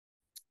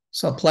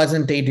So, a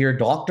pleasant day, dear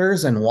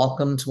doctors, and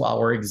welcome to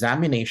our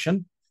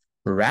examination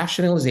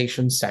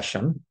rationalization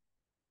session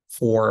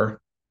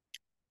for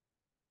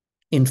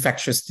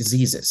infectious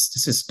diseases.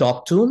 This is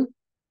Doc Toon.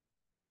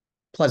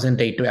 Pleasant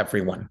day to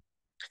everyone.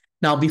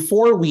 Now,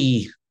 before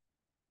we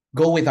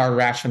go with our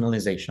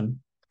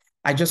rationalization,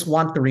 I just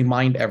want to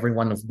remind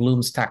everyone of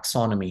Bloom's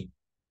taxonomy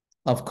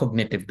of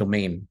cognitive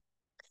domain,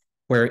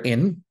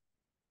 wherein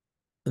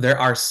there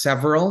are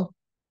several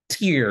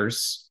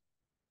tiers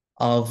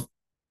of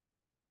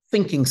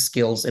thinking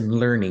skills and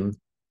learning,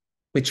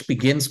 which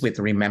begins with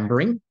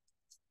remembering,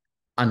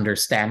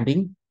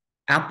 understanding,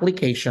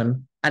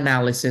 application,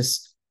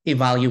 analysis,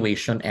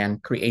 evaluation,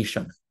 and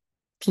creation.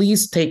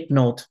 Please take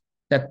note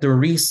that the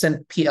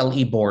recent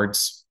PLE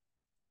boards,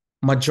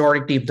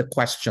 majority of the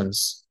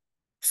questions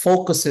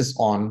focuses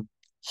on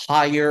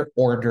higher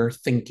order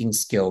thinking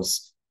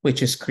skills,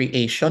 which is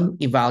creation,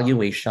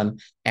 evaluation,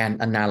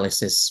 and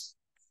analysis.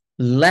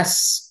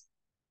 Less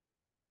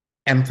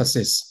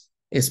emphasis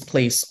is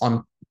placed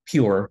on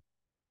pure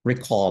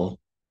recall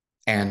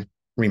and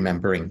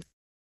remembering.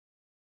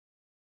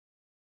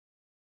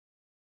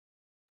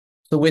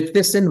 So with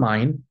this in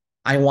mind,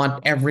 I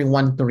want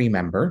everyone to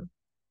remember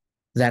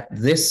that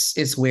this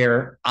is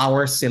where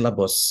our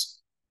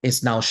syllabus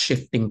is now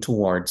shifting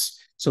towards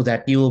so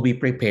that you will be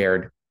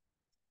prepared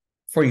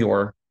for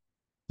your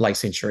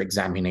licensure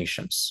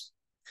examinations.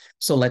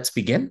 So let's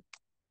begin.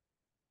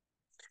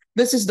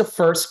 This is the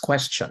first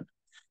question.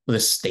 The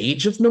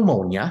stage of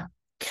pneumonia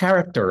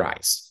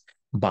characterized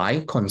by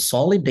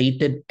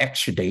consolidated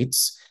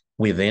exudates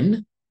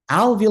within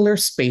alveolar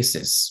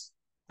spaces,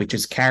 which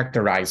is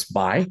characterized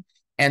by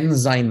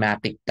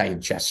enzymatic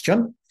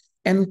digestion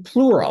and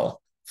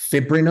pleural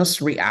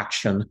fibrinous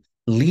reaction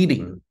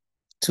leading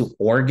to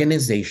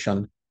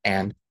organization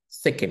and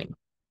thickening.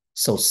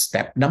 So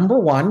step number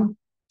one,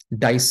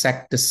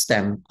 dissect the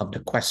stem of the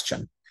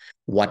question.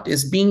 What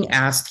is being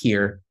asked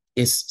here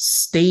is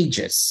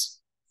stages,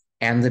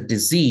 and the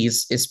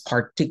disease is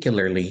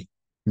particularly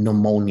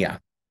pneumonia.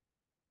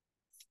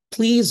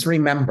 Please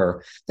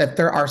remember that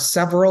there are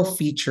several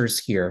features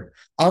here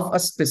of a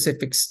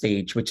specific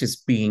stage which is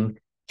being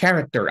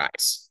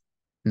characterized.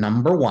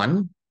 Number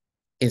one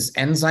is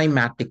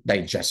enzymatic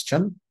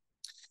digestion.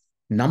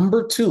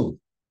 Number two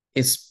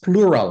is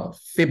pleural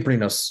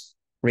fibrinous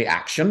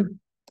reaction.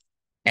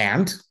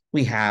 And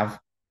we have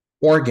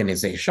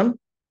organization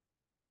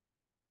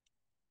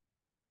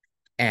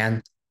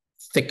and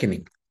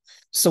thickening.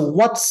 So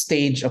what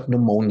stage of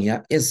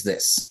pneumonia is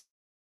this?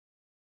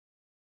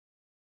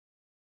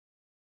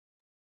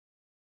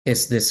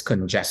 Is this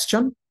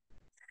congestion?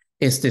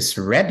 Is this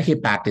red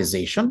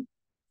hepatization?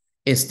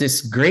 Is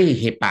this gray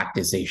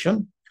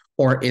hepatization?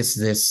 Or is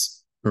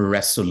this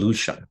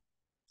resolution?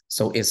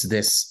 So is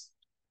this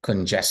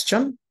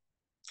congestion,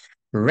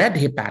 red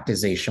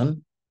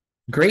hepatization,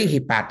 gray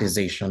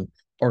hepatization,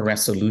 or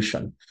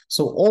resolution?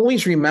 So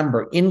always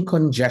remember, in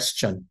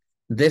congestion,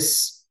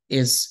 this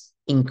is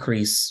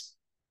increase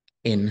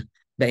in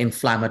the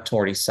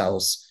inflammatory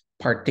cells,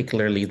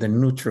 particularly the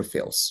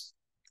neutrophils.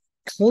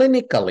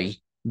 Clinically,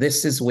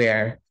 this is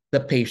where the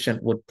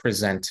patient would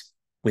present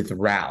with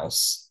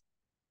RALS.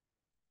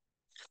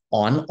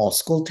 On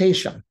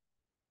auscultation,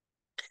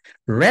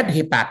 red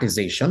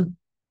hepatization,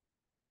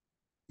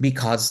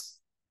 because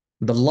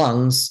the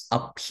lungs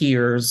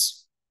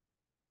appears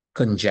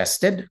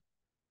congested,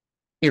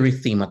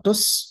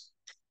 erythematous,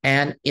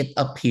 and it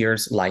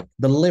appears like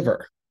the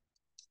liver.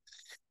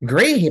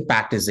 Gray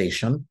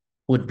hepatization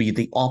would be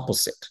the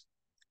opposite.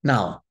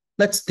 Now,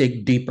 let's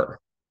dig deeper.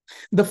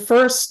 The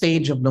first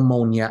stage of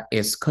pneumonia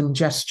is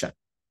congestion.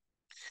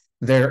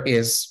 There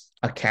is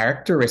a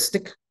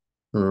characteristic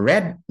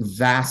red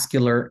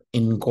vascular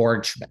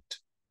engorgement.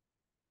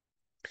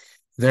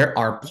 There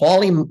are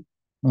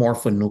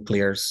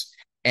polymorphonuclears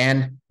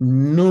and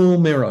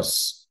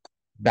numerous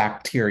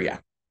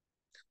bacteria.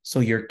 So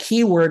your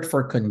keyword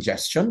for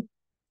congestion,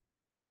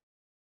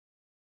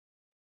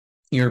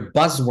 your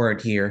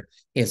buzzword here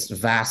is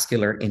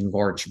vascular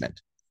engorgement.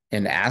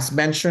 And as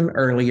mentioned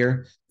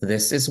earlier,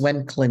 this is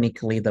when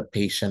clinically the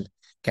patient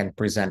can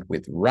present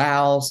with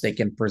RALS, they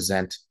can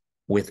present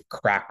with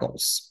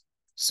crackles.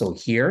 So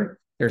here,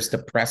 there's the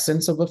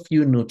presence of a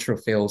few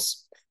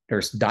neutrophils,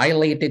 there's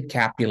dilated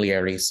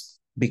capillaries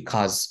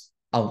because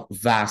of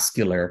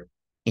vascular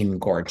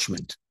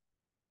engorgement.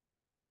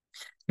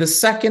 The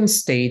second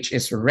stage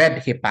is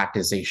red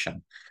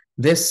hepatization.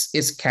 This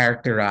is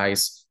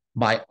characterized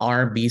by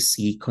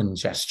RBC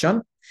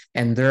congestion,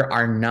 and there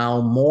are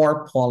now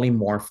more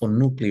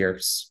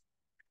polymorphonuclears.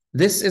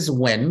 This is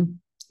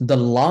when the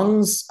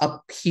lungs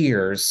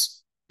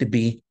appears to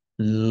be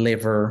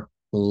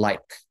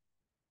liver-like.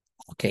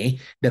 Okay,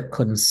 the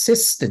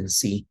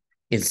consistency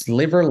is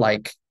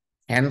liver-like,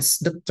 hence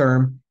the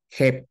term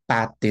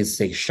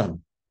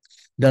hepatization.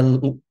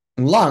 The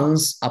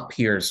lungs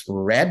appears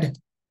red,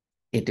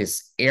 it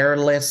is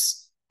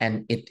airless,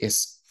 and it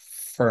is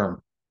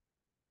firm.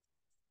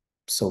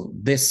 So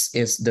this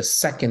is the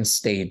second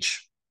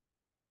stage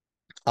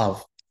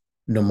of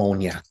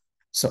pneumonia.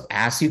 So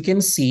as you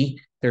can see,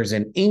 there's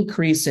an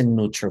increase in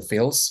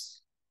neutrophils,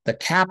 the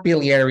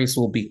capillaries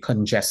will be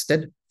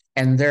congested,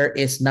 and there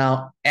is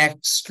now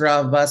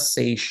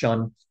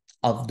extravasation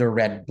of the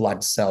red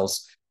blood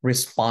cells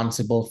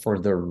responsible for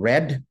the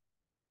red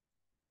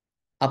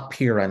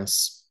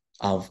appearance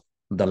of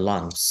the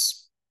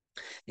lungs.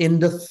 In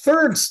the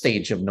third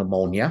stage of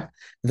pneumonia,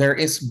 there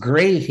is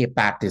gray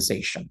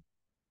hepatization.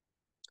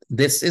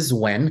 This is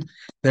when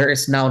there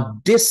is now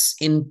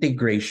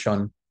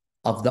disintegration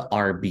of the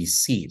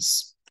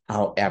RBCs.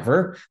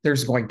 However,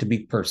 there's going to be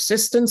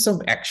persistence of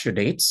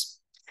exudates,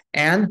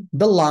 and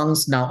the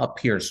lungs now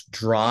appears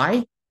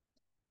dry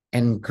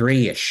and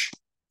grayish.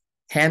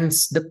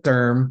 Hence the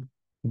term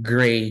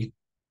gray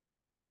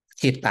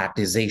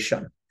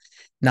hepatization.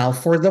 Now,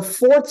 for the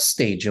fourth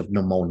stage of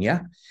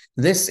pneumonia,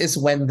 this is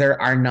when there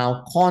are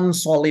now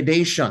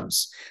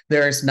consolidations.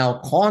 There is now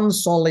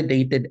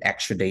consolidated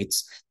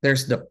exudates.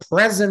 There's the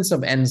presence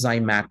of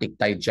enzymatic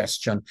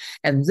digestion.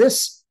 And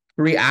this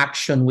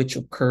reaction, which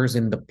occurs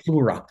in the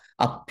pleura,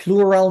 a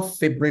pleural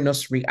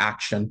fibrinous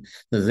reaction,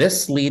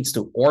 this leads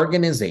to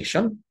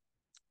organization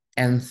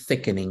and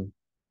thickening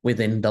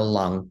within the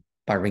lung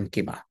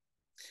parenchyma.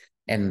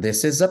 And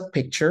this is a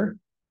picture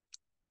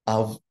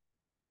of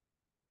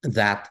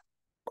that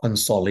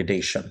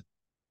consolidation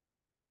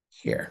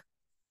here.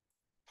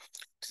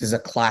 This is a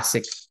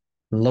classic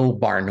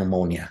lobar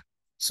pneumonia.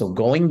 So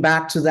going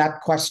back to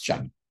that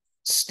question,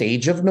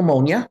 stage of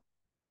pneumonia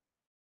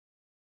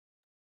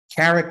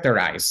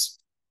characterized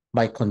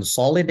by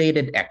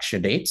consolidated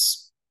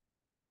exudates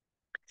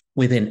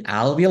within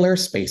alveolar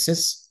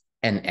spaces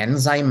and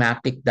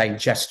enzymatic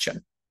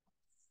digestion.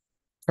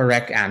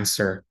 Correct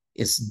answer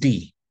is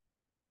D,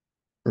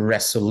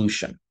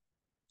 resolution.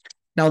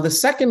 Now, the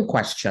second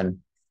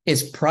question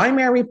is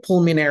primary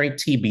pulmonary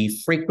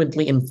TB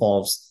frequently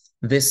involves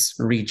this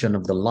region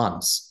of the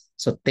lungs.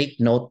 So take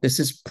note, this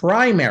is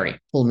primary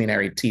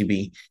pulmonary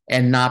TB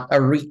and not a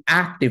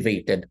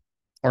reactivated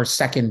or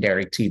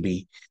secondary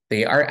TB.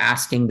 They are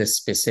asking the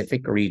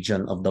specific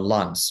region of the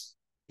lungs.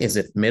 Is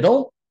it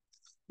middle,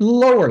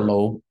 lower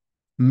lobe,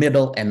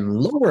 middle and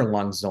lower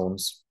lung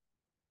zones,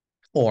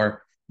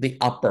 or the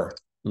upper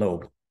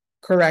lobe?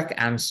 Correct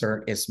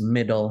answer is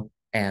middle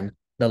and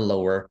the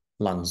lower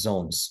lung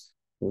zones.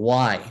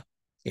 Why?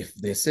 If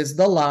this is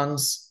the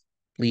lungs,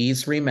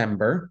 please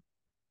remember,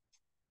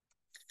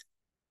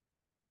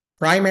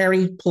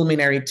 primary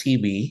pulmonary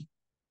TB,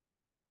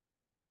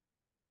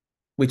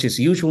 which is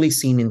usually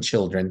seen in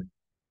children,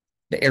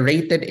 the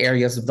aerated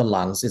areas of the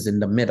lungs is in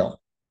the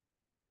middle,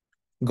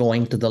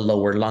 going to the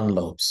lower lung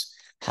lobes.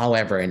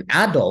 However, in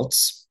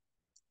adults,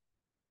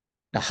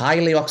 the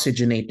highly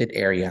oxygenated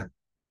area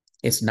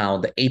is now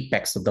the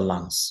apex of the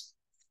lungs.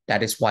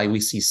 That is why we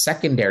see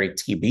secondary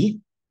TB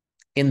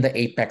in the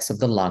apex of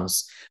the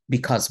lungs,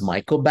 because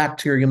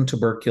Mycobacterium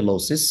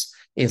tuberculosis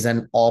is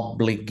an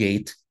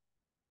obligate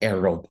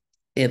aerobe.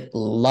 It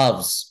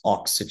loves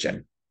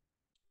oxygen.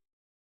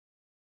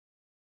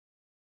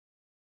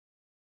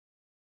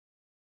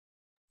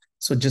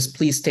 So just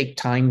please take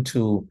time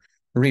to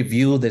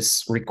review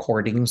this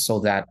recording so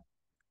that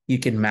you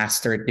can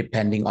master it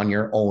depending on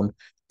your own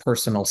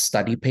personal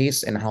study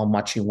pace and how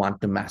much you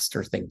want to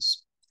master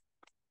things.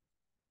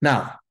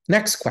 Now,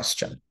 next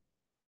question.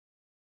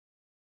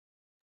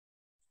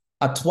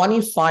 A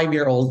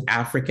 25-year-old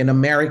African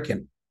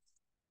American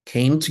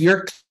came to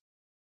your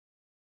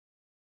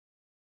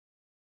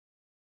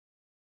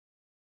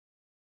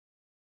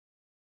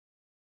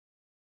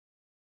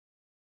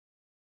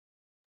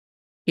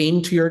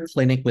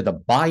clinic with a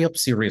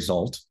biopsy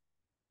result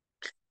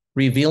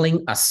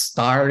revealing a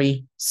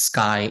starry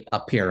sky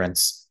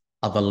appearance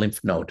of a lymph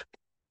node.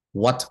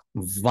 What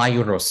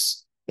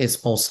virus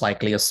is most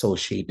likely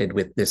associated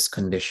with this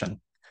condition?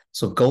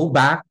 So go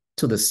back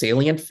to the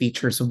salient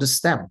features of the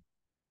stem.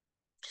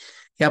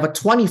 You have a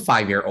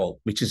 25-year-old,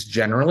 which is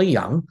generally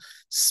young,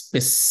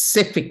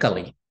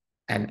 specifically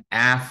an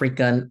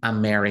African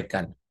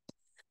American.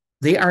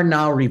 They are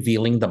now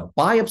revealing the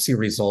biopsy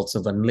results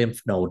of a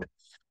lymph node,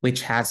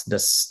 which has the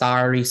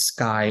starry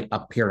sky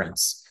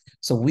appearance.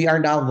 So we are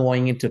now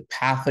going into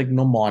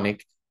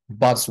pathognomonic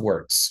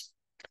buzzwords.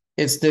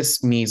 Is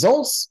this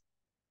measles?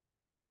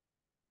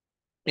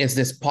 Is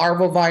this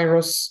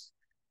parvovirus?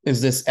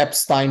 Is this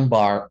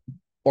Epstein-Barr?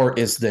 Or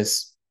is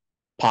this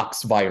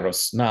pox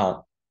virus?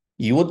 Now,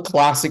 you would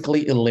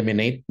classically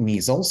eliminate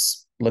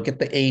measles. Look at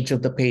the age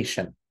of the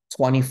patient,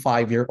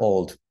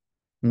 25-year-old.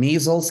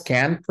 Measles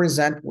can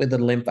present with a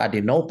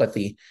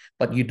lymphadenopathy,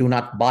 but you do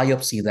not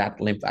biopsy that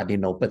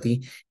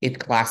lymphadenopathy. It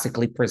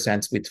classically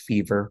presents with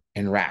fever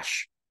and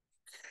rash.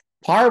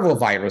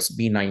 Parvovirus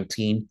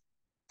B19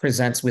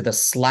 presents with a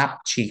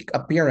slap cheek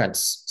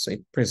appearance. So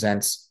it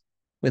presents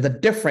with a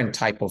different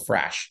type of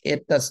rash.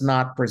 It does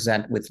not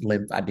present with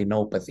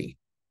lymphadenopathy.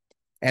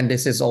 And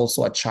this is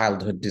also a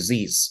childhood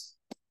disease.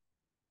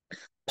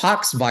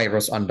 Pox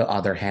virus, on the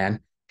other hand,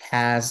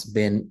 has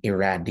been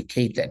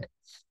eradicated.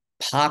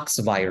 Pox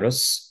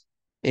virus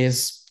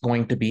is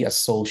going to be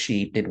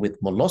associated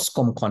with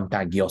molluscum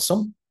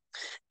contagiosum.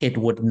 It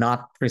would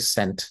not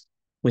present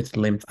with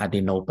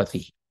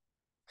lymphadenopathy.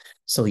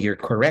 So your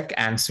correct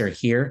answer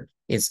here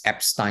is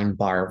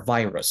Epstein-Barr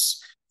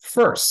virus.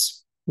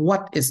 First,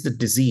 what is the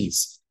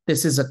disease?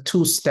 This is a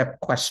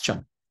two-step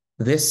question.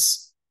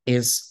 This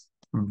is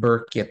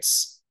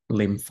Burkitt's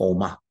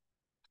lymphoma.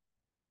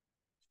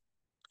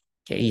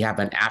 Okay, you have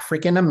an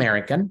African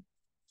American,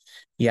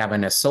 you have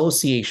an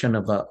association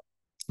of a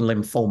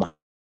lymphoma.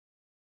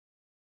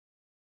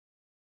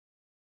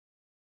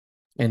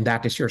 And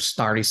that is your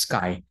starry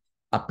sky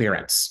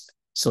appearance.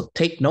 So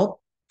take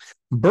note,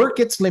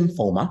 Burkitt's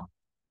lymphoma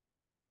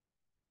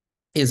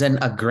is an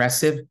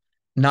aggressive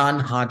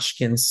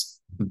non-Hodgkin's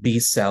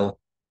B-cell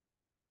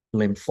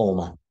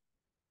lymphoma.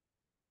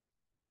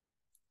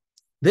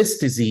 This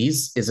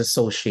disease is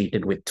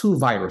associated with two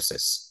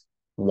viruses.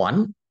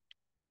 One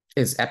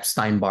is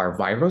Epstein-Barr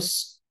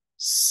virus.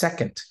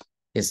 Second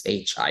is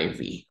HIV.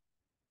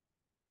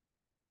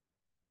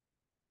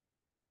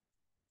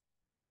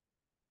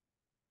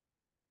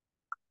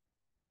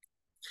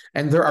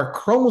 And there are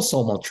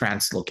chromosomal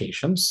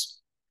translocations,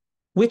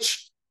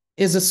 which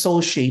is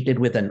associated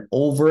with an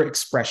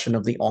overexpression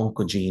of the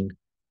oncogene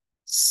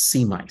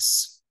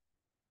c-MYC.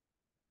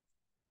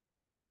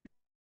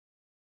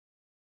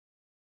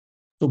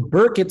 So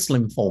Burkitt's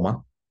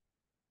lymphoma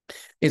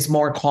is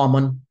more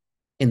common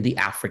in the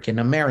African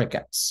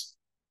Americans.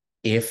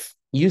 If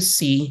you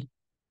see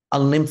a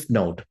lymph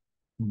node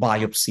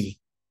biopsy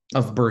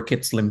of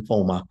Burkitt's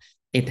lymphoma,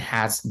 it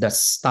has the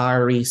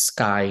starry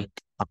sky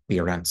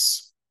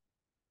appearance.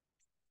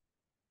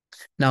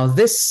 Now,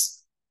 this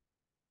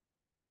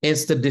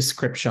is the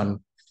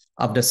description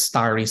of the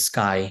starry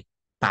sky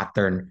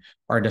pattern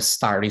or the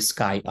starry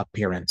sky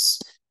appearance.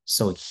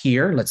 So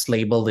here, let's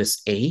label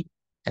this A.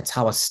 That's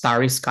how a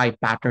starry sky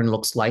pattern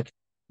looks like.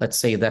 Let's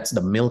say that's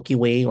the Milky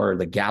Way or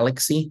the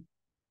galaxy.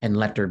 And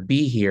letter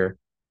B here,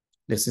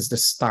 this is the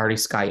starry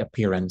sky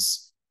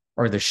appearance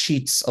or the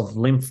sheets of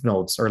lymph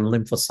nodes or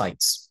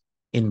lymphocytes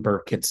in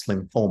Burkitt's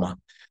lymphoma.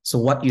 So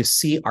what you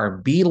see are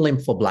B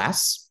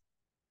lymphoblasts,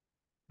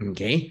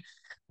 okay,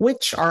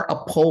 which are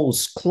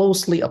opposed,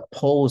 closely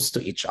opposed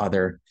to each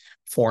other,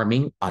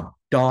 forming a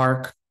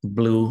dark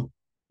blue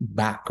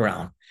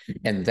background.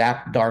 And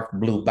that dark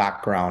blue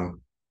background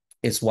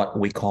is what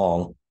we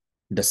call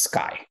the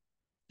sky.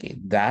 Okay,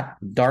 that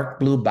dark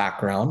blue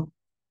background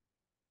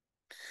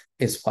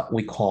is what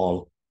we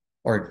call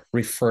or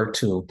refer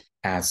to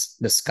as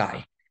the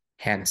sky.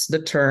 Hence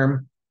the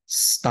term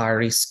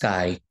starry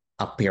sky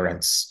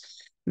appearance.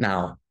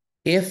 Now,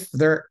 if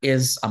there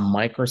is a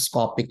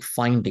microscopic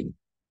finding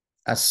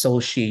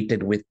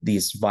associated with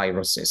these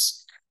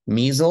viruses,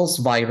 measles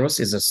virus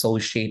is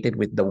associated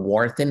with the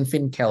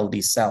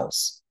Warthin-Finkeldy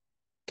cells.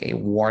 Okay,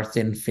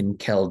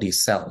 Warthin-Finkeldy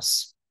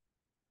cells.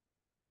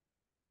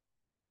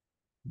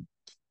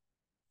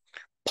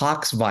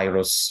 Pox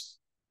virus,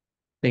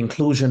 the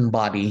inclusion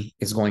body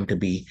is going to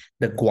be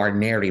the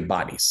Guarneri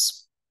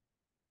bodies.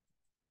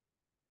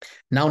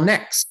 Now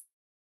next,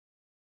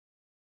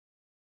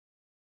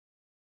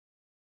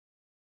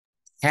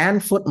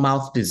 hand, foot,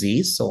 mouth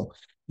disease. So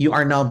you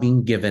are now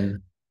being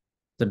given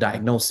the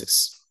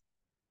diagnosis.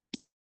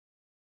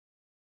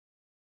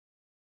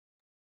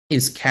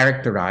 Is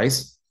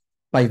characterized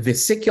by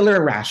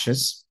vesicular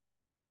rashes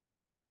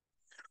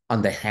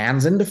on the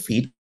hands and the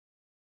feet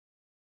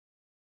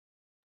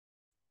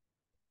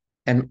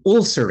and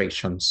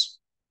ulcerations,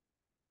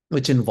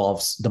 which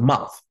involves the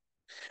mouth.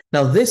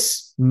 Now,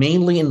 this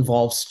mainly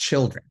involves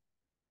children.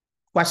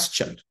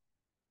 Question,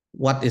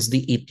 what is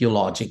the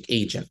etiologic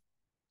agent?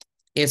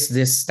 Is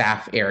this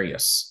Staph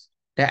aureus?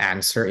 The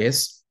answer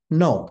is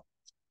no.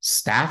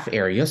 Staph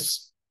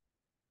aureus,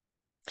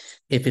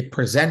 if it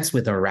presents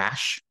with a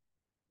rash,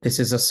 this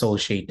is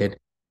associated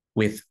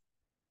with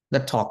the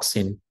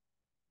toxin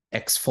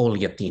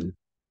exfoliatin.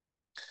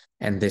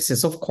 And this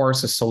is, of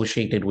course,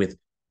 associated with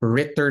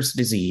Ritter's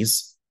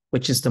disease,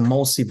 which is the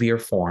most severe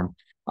form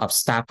of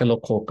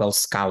staphylococcal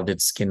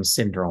scalded skin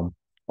syndrome,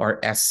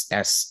 or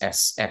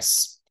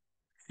SSSS.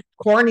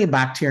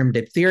 Corynebacterium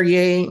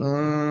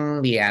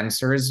diphtheriae, the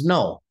answer is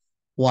no.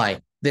 Why?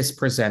 This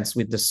presents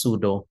with the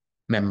pseudo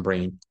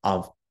membrane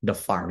of the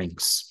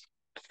pharynx.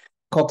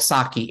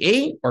 Coxsackie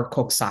A or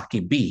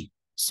Coxsackie B.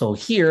 So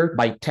here,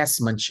 by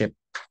testmanship,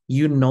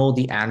 you know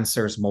the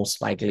answer is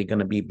most likely going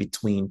to be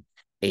between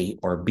A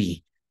or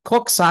B.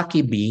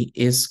 Coxsackie B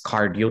is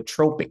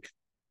cardiotropic.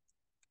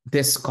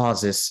 This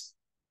causes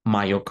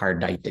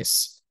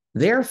myocarditis.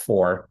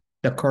 Therefore,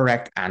 the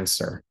correct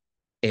answer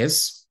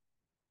is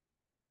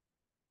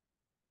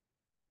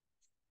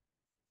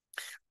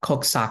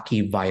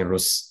Coxsackie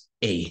virus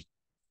A.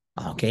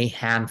 Okay,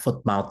 hand,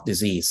 foot, mouth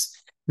disease.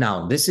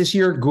 Now, this is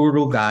your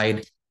guru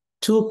guide.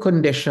 2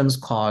 conditions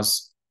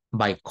caused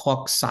by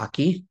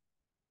Coxsackie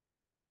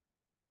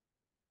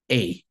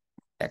A.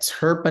 That's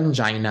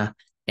herpangina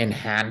and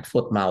hand,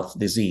 foot, mouth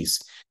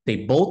disease.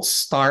 They both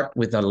start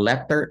with the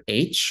letter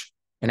H,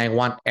 and I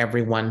want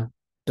everyone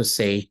to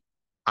say,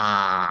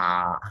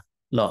 ah.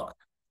 Look,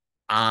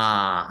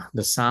 ah,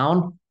 the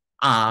sound,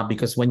 ah,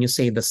 because when you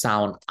say the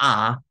sound,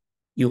 ah,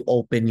 you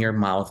open your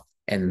mouth,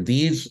 and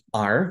these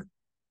are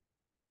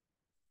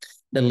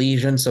the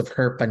lesions of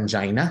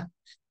herpangina.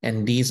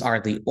 And these are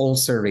the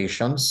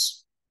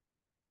ulcerations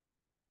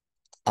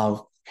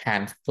of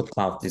hand, foot,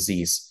 mouth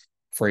disease.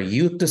 For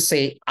you to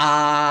say,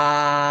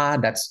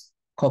 that's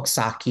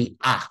Coxsackie,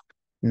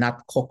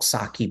 not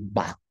Coxsackie,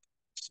 ba.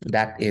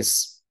 That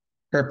is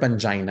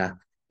herpangina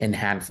and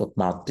hand, foot,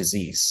 mouth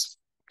disease.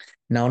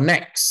 Now,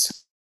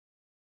 next,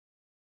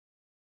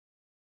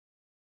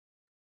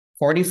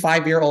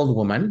 45-year-old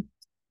woman.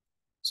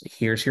 So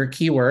here's your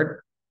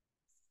keyword.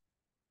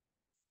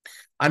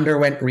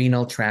 Underwent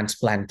renal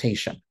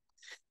transplantation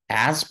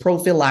as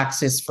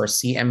prophylaxis for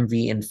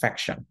CMV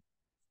infection.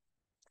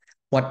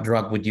 What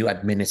drug would you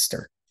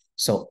administer?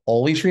 So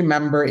always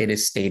remember, it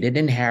is stated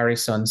in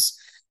Harrison's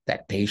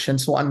that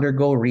patients who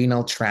undergo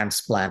renal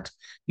transplant,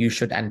 you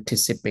should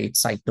anticipate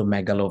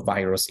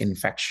cytomegalovirus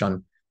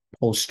infection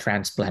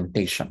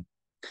post-transplantation.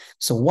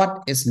 So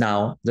what is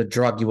now the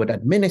drug you would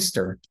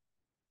administer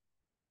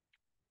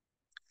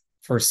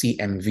for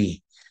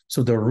CMV?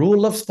 So the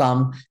rule of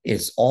thumb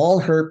is all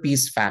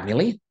herpes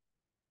family,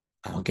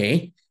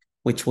 okay,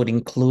 which would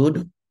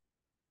include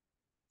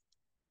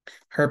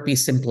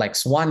herpes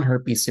simplex 1,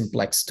 herpes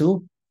simplex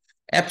 2,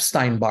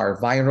 Epstein-Barr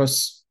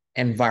virus,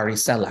 and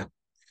varicella.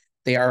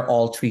 They are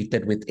all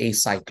treated with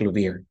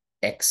acyclovir,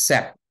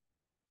 except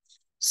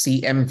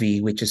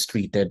CMV, which is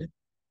treated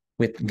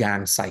with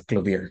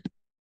ganciclovir.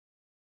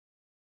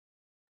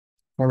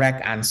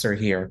 Correct answer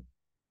here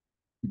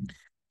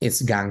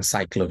is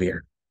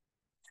ganciclovir.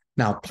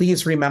 Now,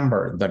 please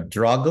remember the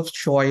drug of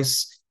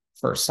choice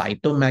for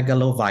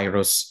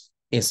cytomegalovirus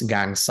is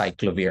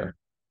ganciclovir.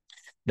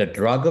 The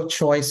drug of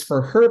choice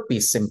for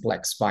herpes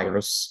simplex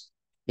virus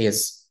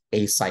is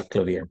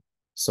acyclovir.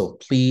 So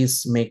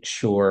please make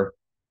sure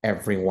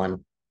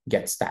everyone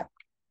gets that.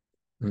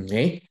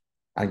 Okay,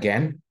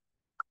 again,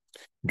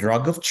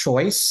 drug of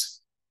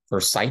choice for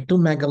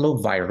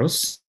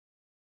cytomegalovirus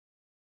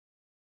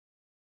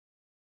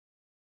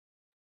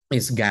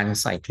is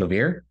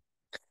ganciclovir.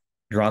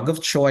 Drug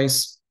of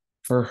choice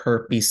for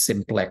herpes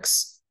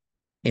simplex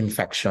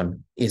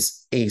infection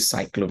is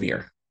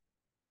acyclovir.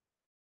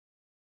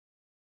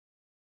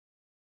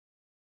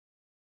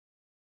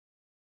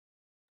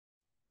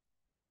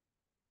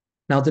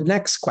 Now, the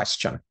next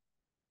question.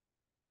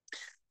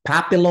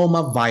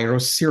 Papilloma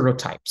virus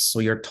serotypes. So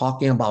you're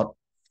talking about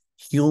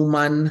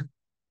human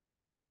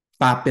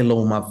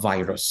papilloma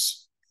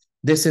virus.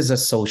 This is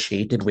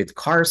associated with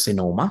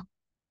carcinoma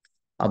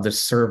of the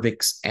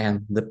cervix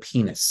and the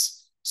penis.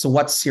 So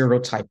what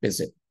serotype is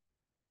it?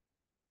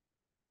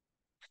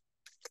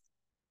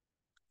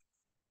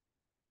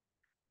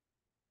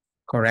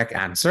 Correct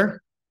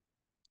answer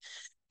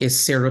is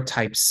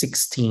serotype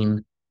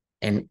 16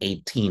 and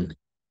 18.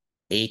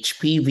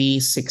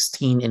 HPV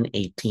 16 and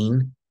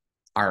 18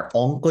 are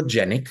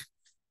oncogenic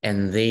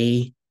and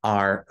they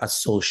are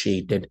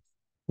associated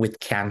with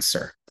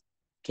cancer,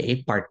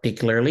 okay,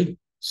 particularly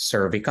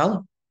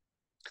cervical,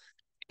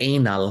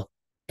 anal,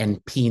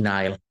 and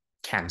penile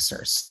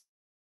cancers.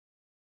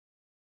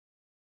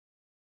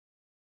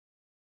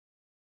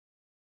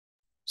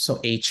 So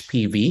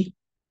HPV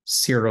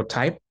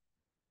serotype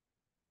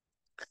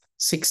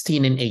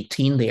 16 and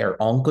 18, they are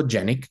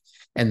oncogenic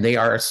and they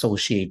are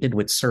associated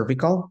with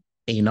cervical,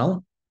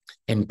 anal,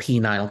 and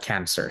penile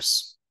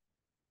cancers.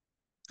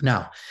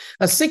 Now,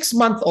 a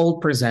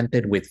 6-month-old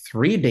presented with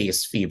 3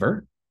 days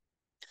fever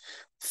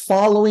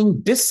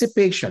following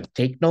dissipation.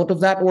 Take note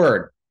of that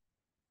word.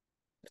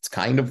 It's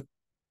kind of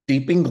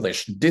deep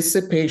English.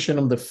 Dissipation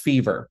of the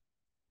fever.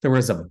 There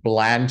was a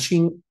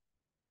blanching,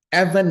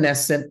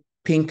 evanescent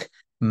pink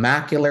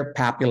macular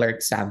papillary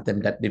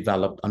xanthem that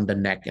developed on the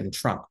neck and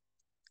trunk.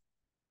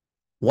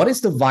 What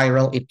is the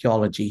viral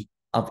etiology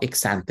of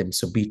exanthem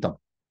subitum?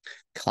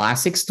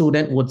 Classic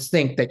student would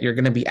think that you're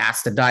going to be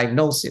asked a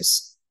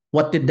diagnosis.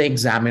 What did the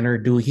examiner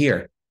do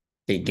here?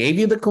 They gave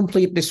you the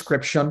complete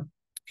description,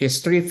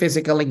 history,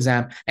 physical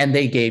exam, and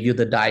they gave you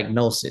the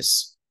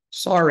diagnosis.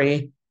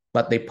 Sorry,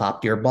 but they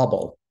popped your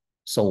bubble.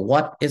 So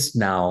what is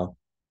now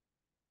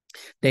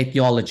the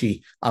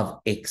etiology of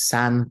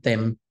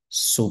exanthem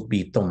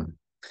subitum?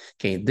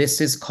 Okay, this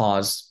is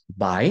caused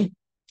by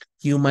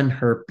human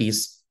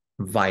herpes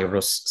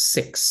virus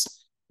 6.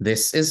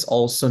 This is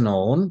also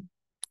known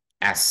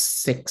as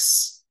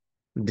 6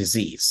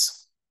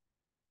 disease.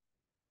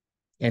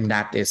 And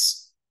that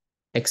is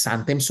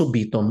exanthem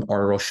subitum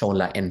or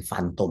Rosola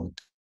infantum.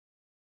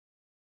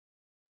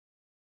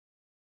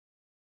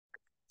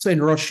 So in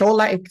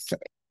Rosola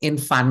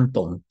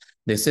infantum,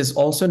 this is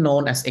also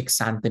known as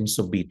exanthem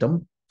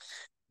subitum.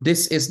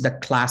 This is the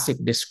classic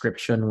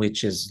description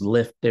which is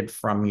lifted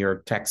from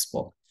your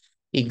textbook.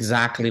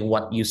 Exactly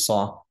what you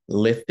saw,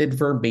 lifted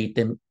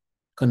verbatim,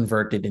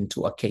 converted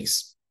into a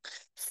case.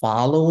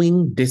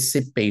 Following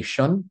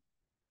dissipation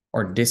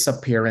or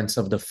disappearance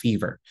of the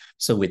fever.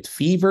 So with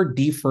fever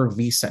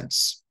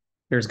defervescence,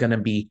 there's going to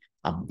be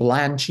a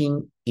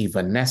blanching,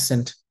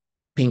 evanescent,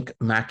 pink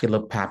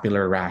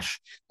maculopapular rash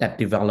that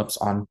develops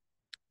on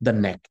the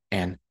neck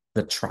and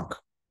the trunk.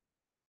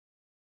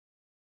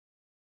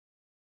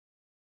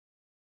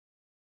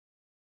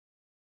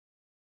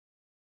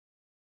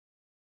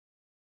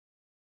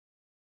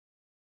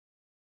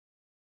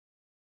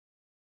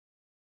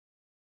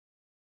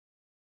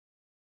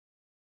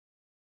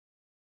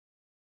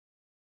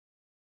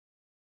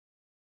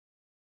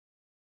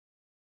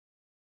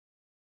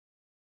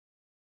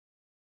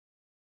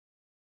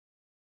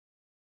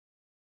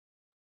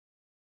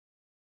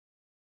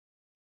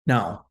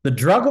 Now, the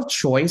drug of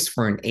choice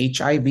for an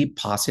HIV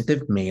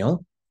positive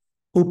male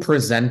who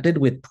presented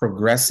with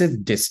progressive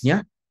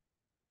dyspnea,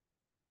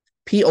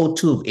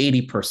 PO2 of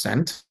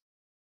 80%,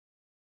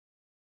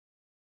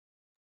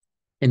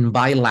 in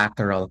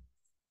bilateral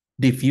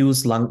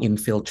diffuse lung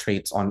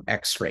infiltrates on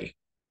X-ray.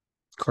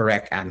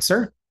 Correct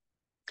answer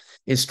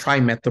is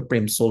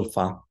trimethoprim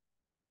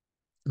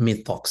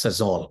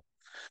sulfamethoxazole.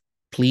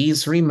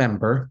 Please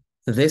remember,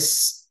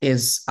 this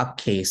is a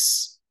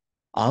case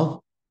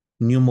of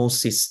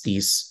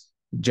pneumocystis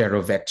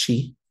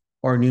jerovecii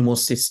or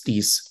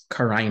pneumocystis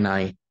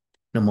carinii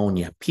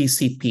pneumonia,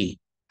 PCP.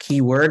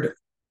 Keyword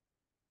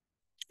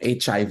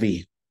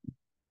HIV.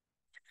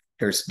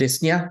 There's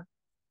dyspnea.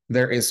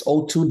 There is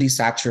O2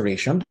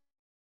 desaturation.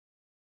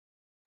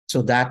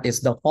 So that is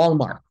the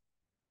hallmark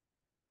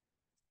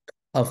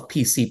of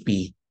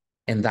PCP,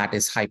 and that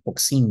is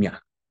hypoxemia.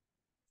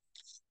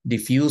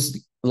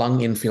 Diffuse lung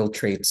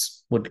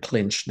infiltrates would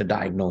clinch the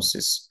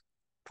diagnosis.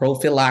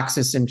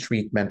 Prophylaxis and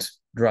treatment,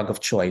 drug of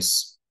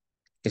choice,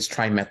 is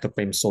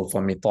trimethoprim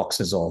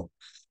sulfamethoxazole.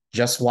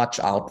 Just watch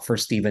out for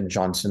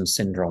Stevens-Johnson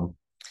syndrome.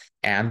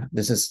 And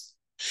this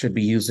should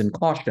be used in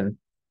caution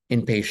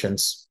in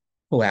patients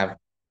who have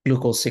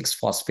glucose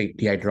 6-phosphate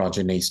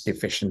dehydrogenase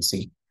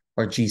deficiency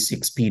or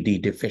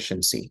G6PD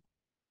deficiency.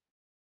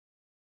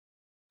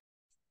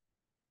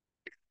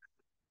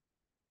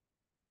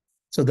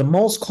 So the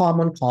most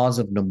common cause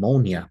of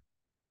pneumonia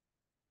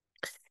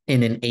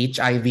in an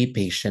HIV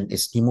patient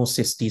is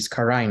pneumocystis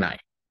carinii,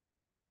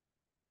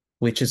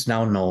 which is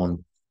now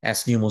known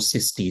as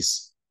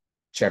pneumocystis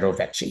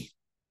jerovecii.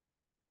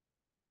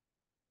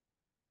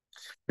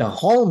 The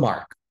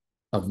hallmark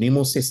of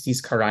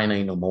pneumocystis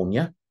carinii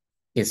pneumonia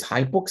is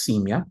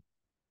hypoxemia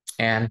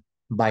and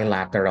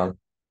bilateral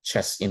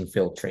chest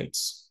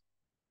infiltrates.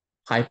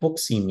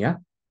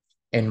 Hypoxemia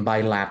and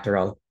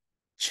bilateral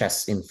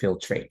chest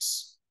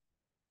infiltrates.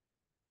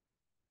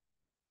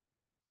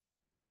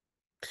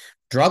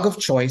 Drug of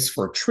choice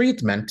for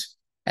treatment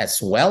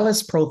as well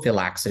as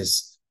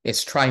prophylaxis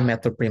is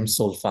trimethoprim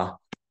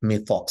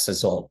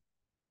sulfamethoxazole.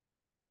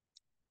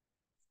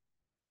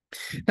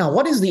 Now,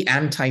 what is the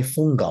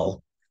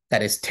antifungal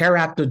that is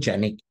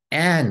teratogenic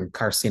and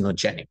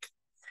carcinogenic?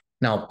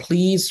 Now,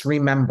 please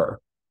remember,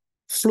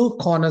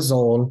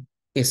 fluconazole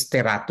is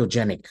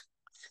teratogenic.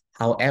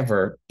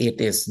 However,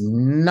 it is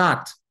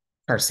not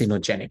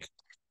carcinogenic.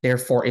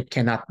 Therefore, it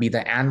cannot be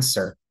the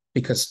answer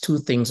because two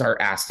things are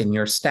asked in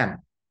your STEM: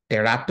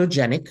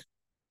 teratogenic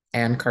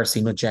and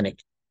carcinogenic.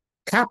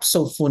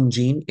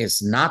 Capsofungin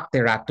is not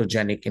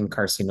teratogenic and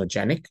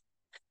carcinogenic.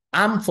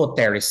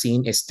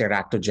 Amphotericin is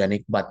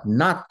teratogenic but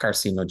not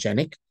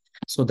carcinogenic.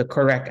 So the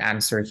correct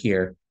answer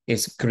here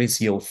is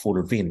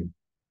griseofulvin.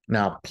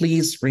 Now,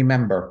 please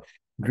remember,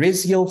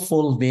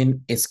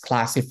 griseofulvin is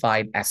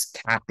classified as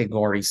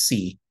category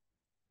C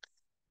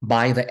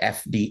by the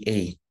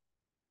FDA.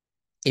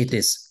 It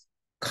is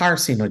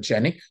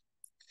carcinogenic,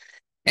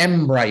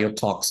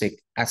 embryotoxic,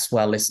 as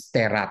well as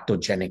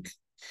teratogenic.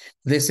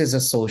 This is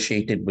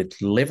associated with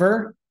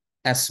liver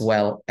as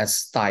well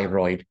as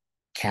thyroid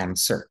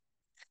cancer.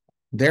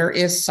 There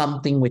is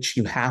something which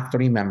you have to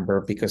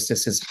remember because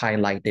this is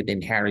highlighted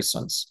in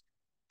Harrison's.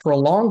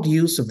 Prolonged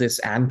use of this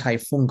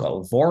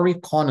antifungal,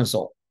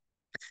 voriconazole,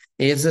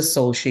 is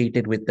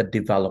associated with the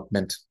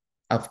development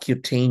of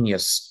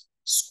cutaneous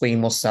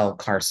squamous cell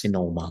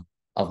carcinoma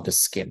of the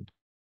skin.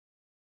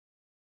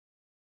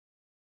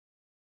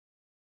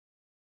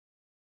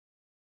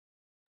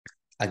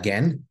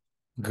 Again,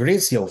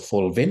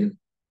 griseofulvin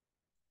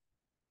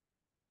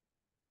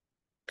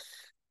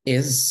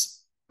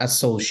is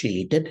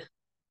associated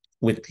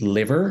with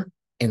liver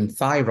and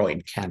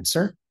thyroid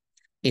cancer.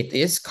 It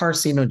is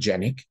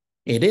carcinogenic,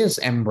 it is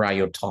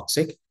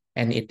embryotoxic,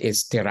 and it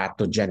is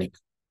teratogenic.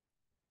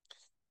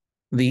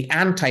 The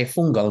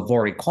antifungal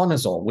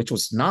voriconazole, which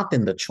was not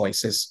in the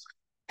choices,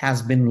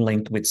 has been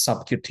linked with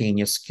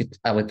cutaneous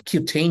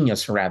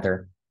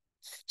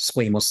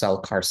squamous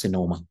cell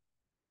carcinoma.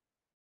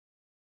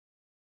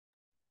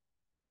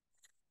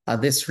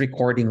 This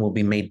recording will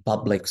be made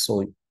public,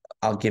 so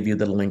I'll give you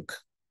the link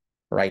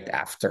right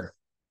after.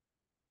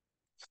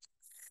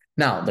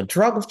 Now, the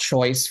drug of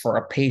choice for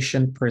a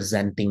patient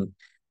presenting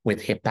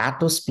with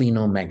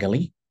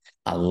hepatosplenomegaly,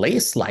 a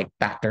lace-like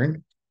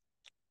pattern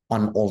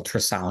on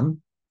ultrasound,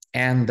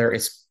 and there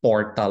is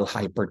portal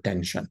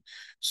hypertension.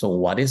 So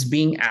what is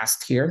being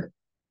asked here?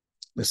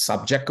 The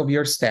subject of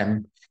your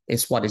STEM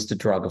is what is the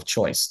drug of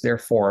choice.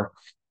 Therefore,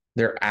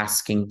 they're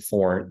asking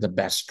for the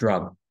best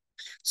drug.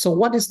 So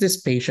what is this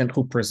patient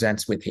who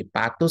presents with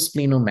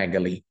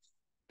hepatosplenomegaly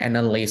and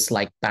a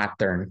lace-like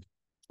pattern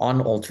on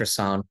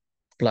ultrasound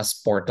plus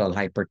portal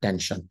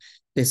hypertension?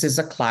 This is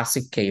a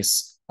classic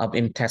case of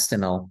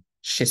intestinal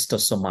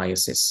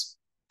schistosomiasis.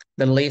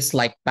 The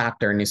lace-like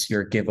pattern is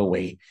your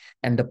giveaway,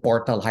 and the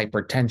portal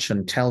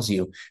hypertension tells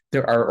you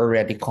there are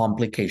already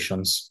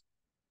complications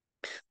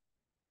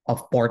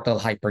of portal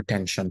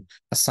hypertension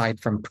aside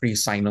from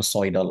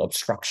pre-sinusoidal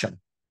obstruction.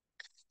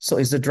 So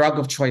is the drug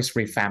of choice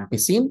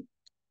rifampicin?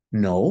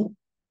 No.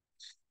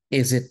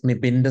 Is it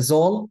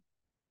mebendazole?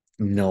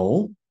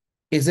 No.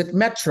 Is it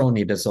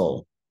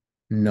metronidazole?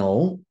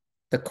 No.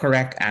 The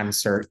correct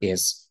answer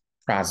is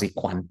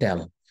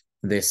praziquantel.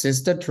 This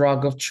is the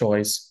drug of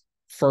choice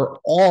for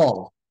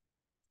all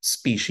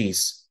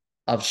species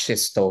of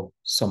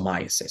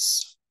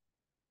schistosomiasis.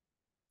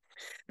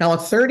 Now, a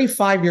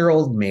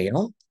 35-year-old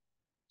male,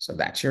 so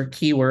that's your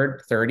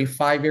keyword,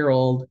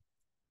 35-year-old,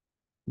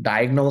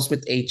 diagnosed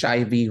with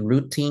HIV,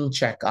 routine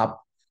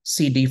checkup,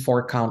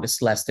 CD4 count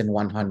is less than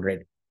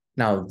 100.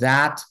 Now,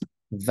 that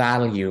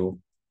value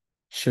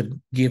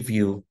should give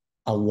you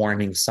a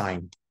warning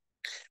sign.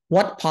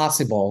 What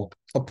possible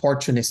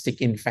opportunistic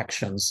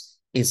infections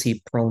is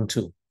he prone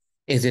to?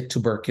 Is it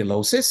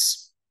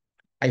tuberculosis,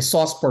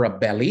 Isospora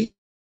belli,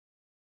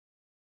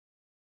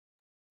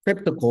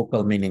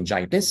 cryptococcal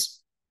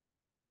meningitis,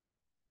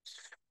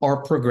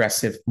 or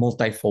progressive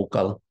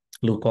multifocal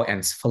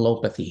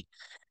leukoencephalopathy?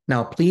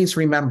 Now, please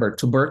remember,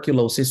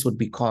 tuberculosis would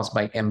be caused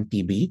by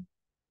MTB.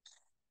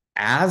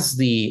 As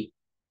the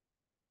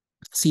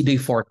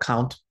CD4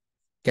 count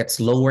gets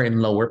lower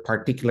and lower,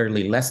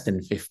 particularly less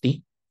than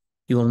 50,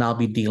 you will now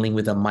be dealing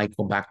with a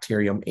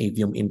Mycobacterium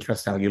avium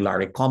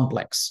intracellulare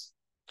complex.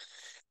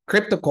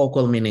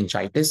 Cryptococcal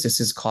meningitis, this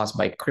is caused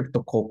by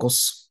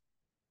Cryptococcus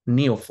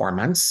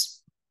neoformans.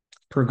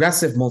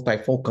 Progressive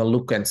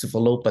multifocal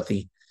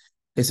leukoencephalopathy,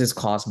 this is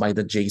caused by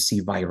the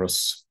JC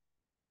virus.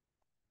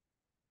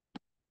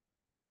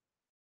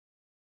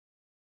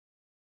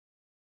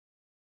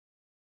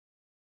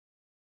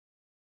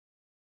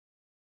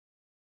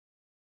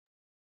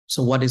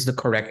 So what is the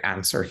correct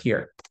answer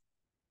here?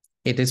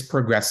 It is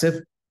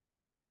progressive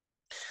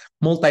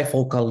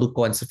multifocal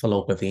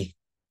leukoencephalopathy,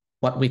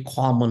 what we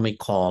commonly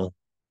call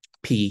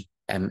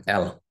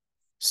PML.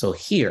 So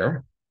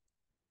here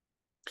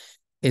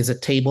is a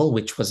table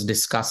which was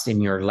discussed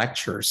in your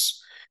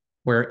lectures,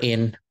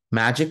 wherein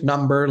magic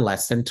number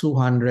less than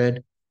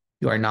 200,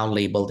 you are now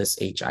labeled as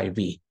HIV.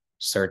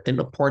 Certain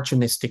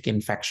opportunistic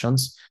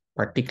infections,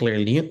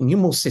 particularly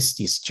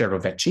pneumocystis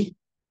jirovecii.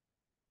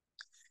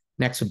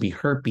 Next would be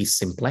herpes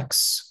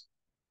simplex.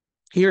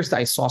 Here's the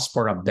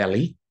Isospora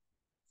belli.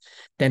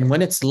 Then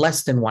when it's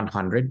less than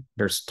 100,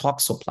 there's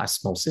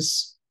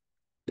toxoplasmosis.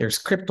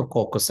 There's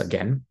cryptococcus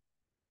again.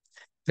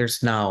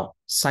 There's now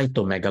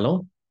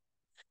cytomegalo.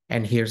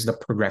 And here's the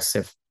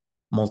progressive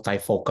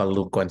multifocal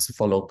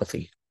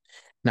leukoencephalopathy.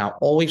 Now,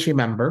 always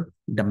remember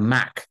the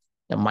MAC,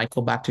 the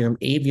Mycobacterium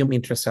avium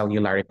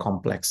intracellulare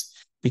complex,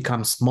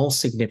 becomes most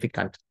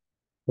significant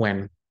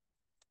when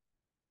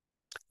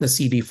the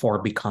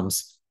CD4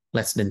 becomes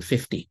less than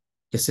 50.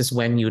 This is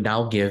when you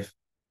now give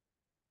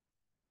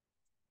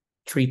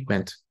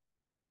treatment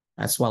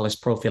as well as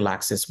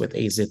prophylaxis with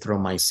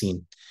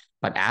azithromycin.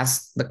 But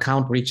as the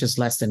count reaches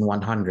less than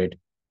 100,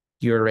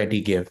 you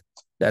already give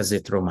the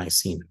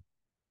azithromycin.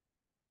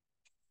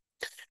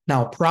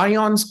 Now,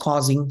 prions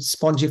causing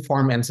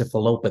spongiform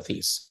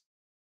encephalopathies,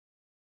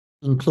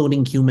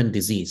 including human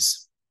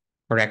disease.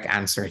 Correct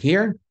answer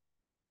here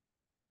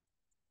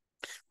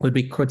would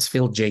be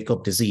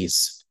Creutzfeldt-Jakob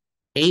disease.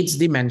 AIDS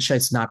dementia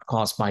is not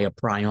caused by a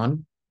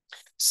prion.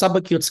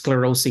 Subacute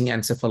sclerosing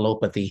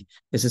encephalopathy,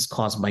 this is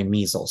caused by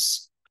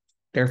measles.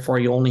 Therefore,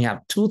 you only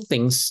have two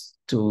things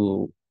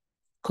to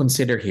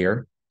consider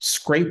here,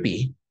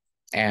 scrapie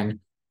and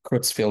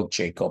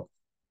Creutzfeldt-Jakob.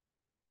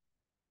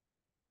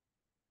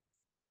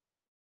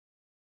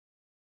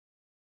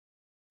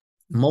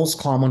 Most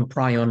common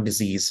prion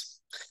disease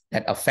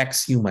that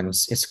affects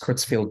humans is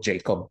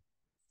Creutzfeldt-Jakob.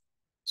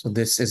 So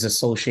this is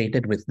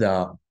associated with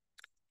the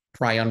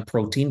prion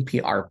protein,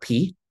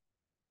 PRP,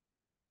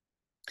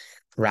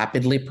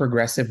 rapidly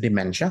progressive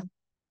dementia.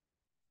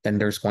 Then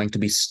there's going to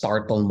be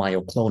startle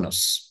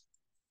myoclonus.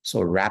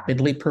 So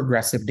rapidly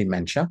progressive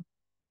dementia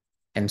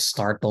and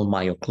startle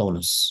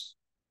myoclonus.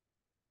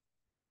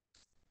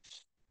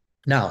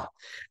 Now,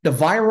 the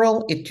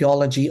viral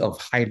etiology of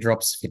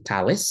Hydrops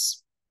fetalis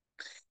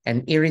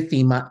and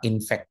erythema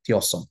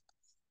infectiosum.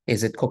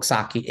 Is it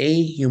Coxsackie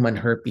A, human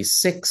herpes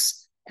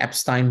 6,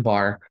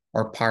 Epstein-Barr,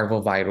 or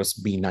parvovirus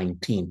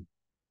B19?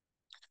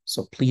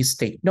 So please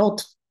take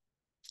note,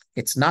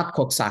 it's not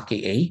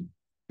Coxsackie A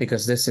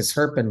because this is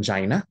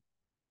herpangina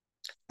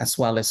as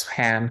well as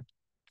hand,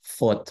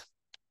 foot,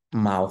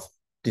 mouth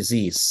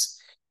disease.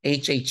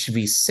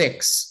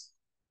 HHV6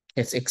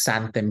 is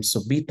exanthem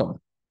subitum.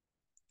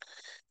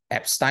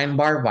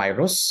 Epstein-Barr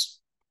virus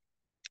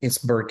is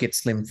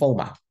Burkitt's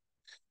lymphoma.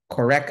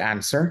 Correct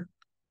answer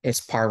is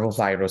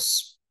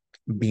parvovirus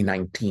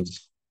B19.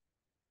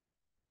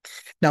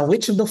 Now,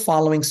 which of the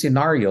following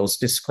scenarios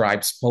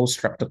describes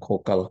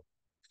post-streptococcal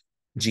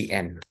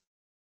GN?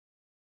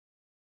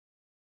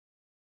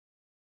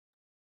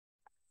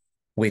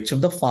 Which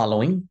of the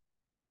following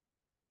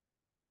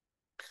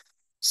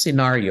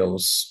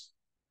scenarios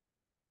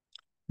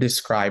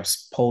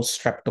describes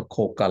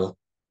post-streptococcal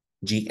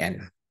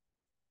GN?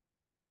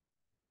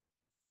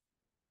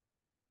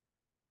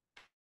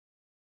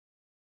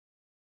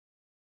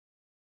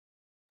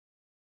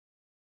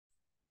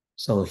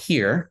 So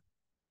here,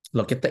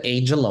 look at the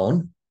age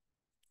alone.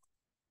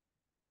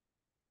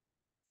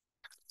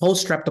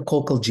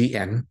 Post-streptococcal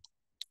GN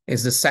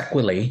is the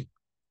sequelae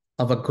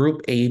of a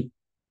group A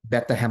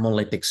beta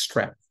hemolytic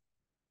strep.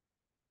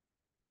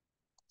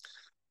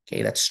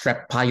 Okay, that's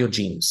strep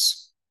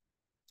pyogenes.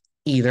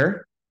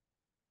 Either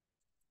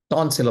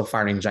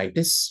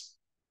tonsillopharyngitis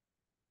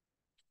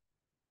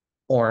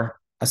or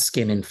a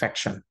skin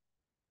infection.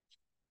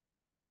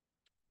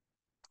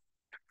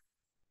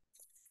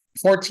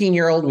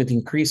 14-year-old with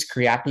increased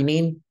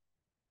creatinine,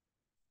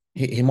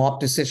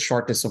 hemoptysis,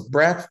 shortness of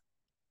breath?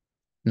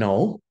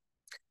 No.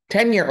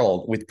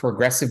 10-year-old with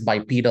progressive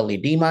bipedal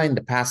edema in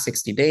the past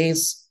 60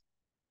 days?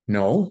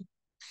 No.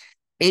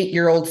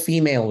 8-year-old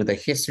female with a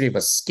history of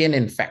a skin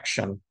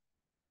infection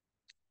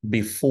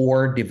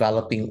before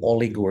developing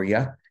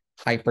oliguria,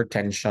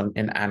 hypertension,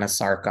 and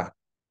anasarca?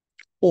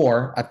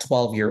 Or a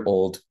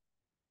 12-year-old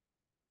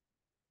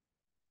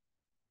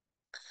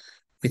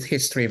with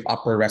history of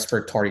upper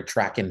respiratory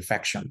tract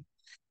infection?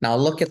 Now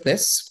look at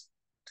this.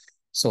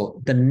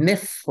 So the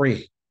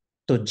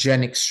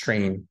nephrogenic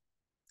strain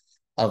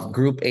of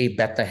group A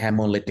beta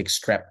hemolytic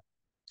strep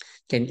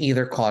can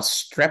either cause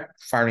strep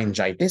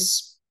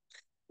pharyngitis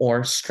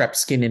or strep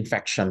skin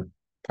infection,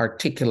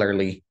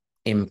 particularly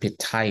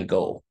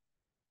impetigo.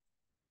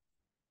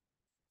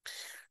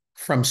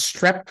 From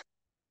strep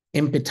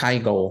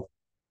impetigo,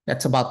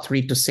 that's about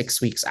 3 to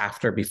 6 weeks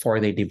after before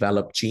they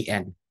develop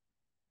GN.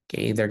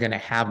 Okay, they're going to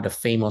have the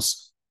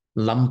famous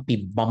lumpy,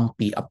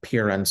 bumpy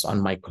appearance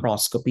on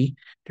microscopy.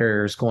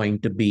 There's going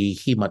to be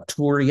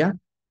hematuria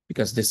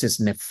because this is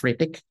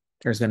nephritic.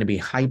 There's going to be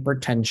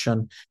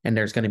hypertension, and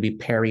there's going to be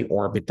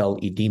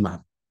periorbital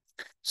edema.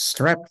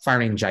 Strep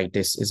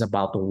pharyngitis is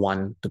about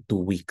 1 to 2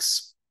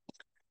 weeks.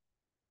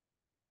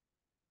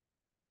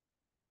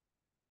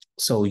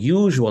 So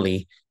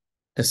usually,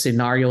 the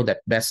scenario that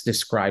best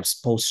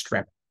describes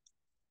post-strep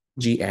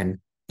GN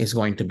is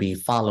going to be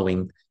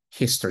following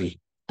history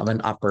of an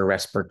upper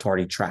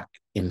respiratory tract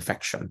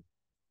infection.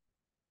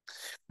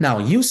 Now,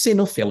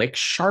 eosinophilic,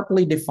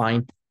 sharply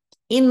defined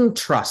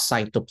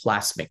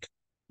intracytoplasmic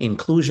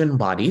inclusion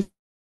bodies,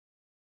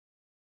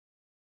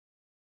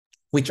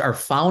 which are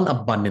found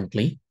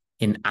abundantly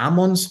in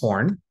Ammon's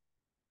horn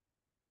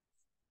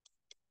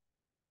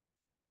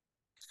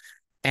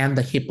and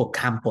the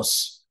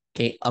hippocampus,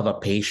 okay, of a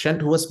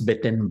patient who was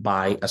bitten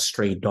by a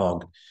stray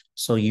dog.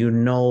 So you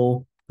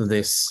know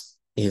this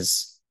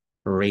is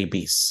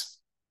rabies.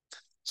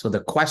 So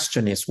the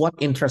question is, what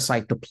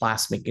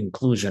intracytoplasmic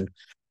inclusion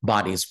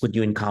bodies would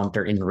you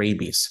encounter in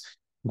rabies?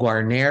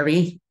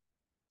 Guarneri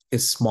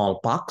is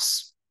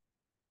smallpox.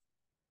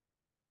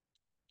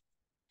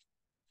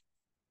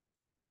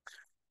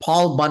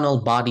 Paul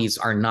Bunnell bodies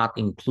are not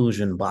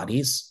inclusion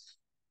bodies.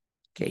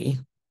 Okay,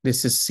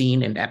 this is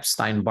seen in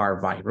Epstein-Barr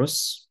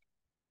virus.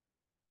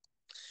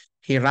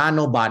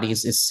 Hirano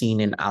bodies is seen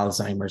in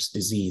Alzheimer's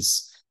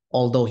disease,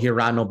 although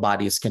Hirano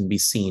bodies can be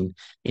seen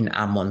in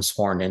Ammon's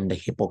horn and the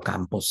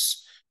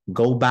hippocampus.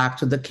 Go back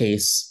to the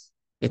case.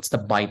 It's the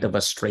bite of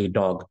a stray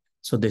dog.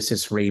 So this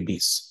is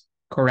rabies.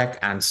 Correct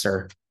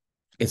answer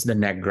is the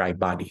negri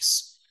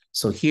bodies.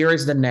 So here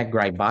is the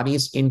negri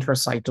bodies,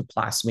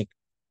 intracytoplasmic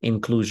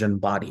inclusion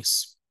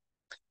bodies.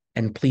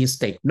 And please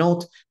take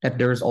note that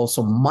there's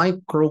also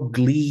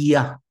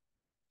microglia.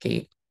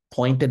 Okay,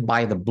 pointed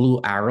by the blue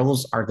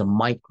arrows are the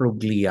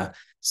microglia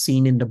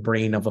seen in the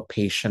brain of a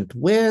patient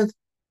with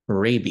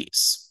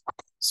rabies.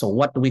 So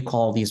what do we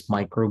call these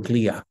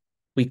microglia?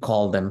 We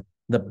call them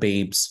the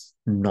Babe's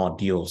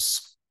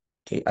nodules.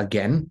 Okay,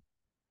 again,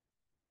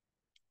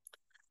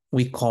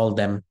 we call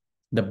them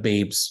the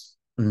Babe's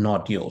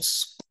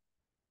nodules.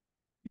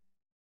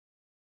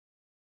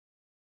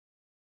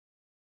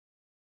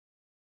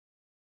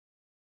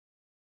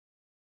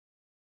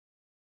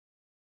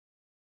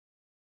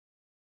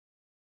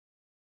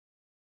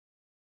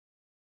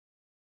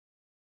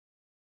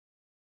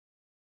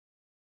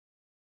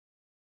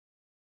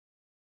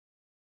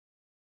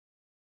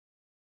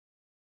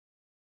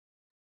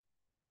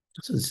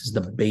 So this is the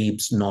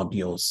Babe's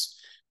nodules,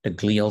 the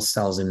glial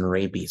cells in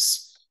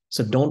rabies.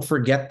 So don't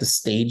forget the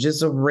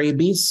stages of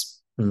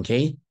rabies,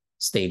 okay?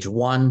 Stage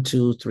 1,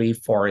 2, 3,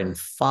 4, and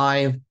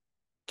 5.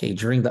 Okay,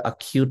 during the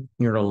acute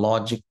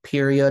neurologic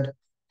period,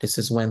 this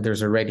is when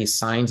there's already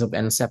signs of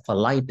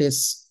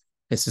encephalitis.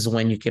 This is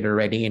when you could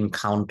already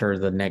encounter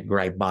the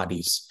negri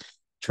bodies.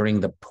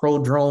 During the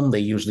prodrome, they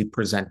usually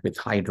present with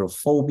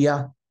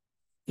hydrophobia.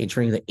 Okay,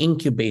 during the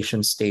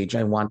incubation stage,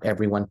 I want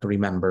everyone to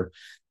remember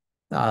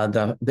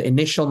the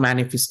initial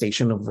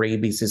manifestation of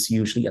rabies is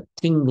usually a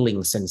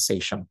tingling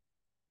sensation,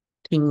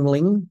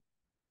 tingling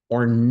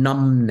or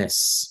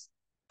numbness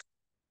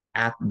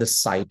at the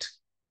site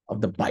of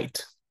the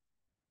bite.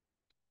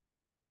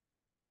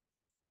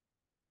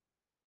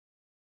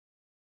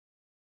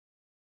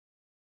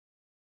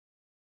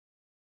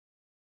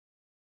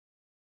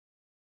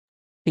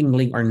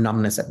 Tingling or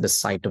numbness at the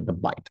site of the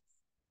bite.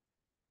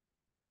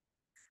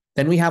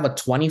 Then we have a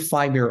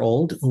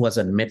 25-year-old who was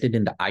admitted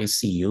in the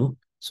ICU.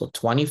 So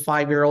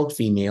 25-year-old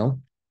female,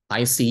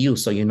 ICU,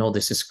 so you know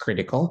this is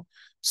critical.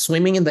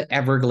 Swimming in the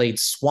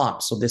Everglades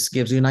swamp. So this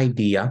gives you an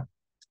idea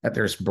that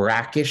there's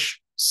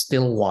brackish,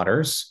 still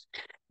waters.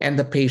 And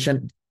the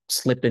patient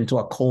slip into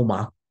a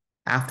coma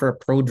after a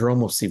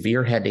prodrome of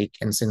severe headache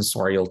and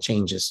sensorial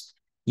changes.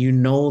 You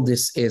know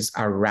this is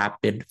a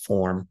rapid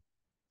form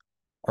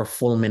or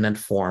fulminant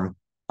form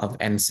of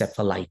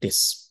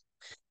encephalitis.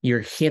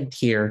 Your hint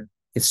here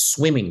is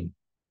swimming.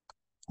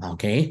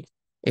 Okay.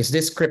 Is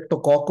this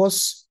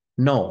cryptococcus?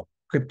 No.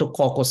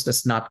 Cryptococcus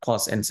does not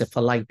cause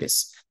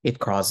encephalitis. It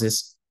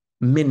causes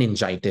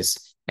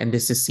meningitis. And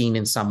this is seen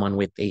in someone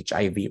with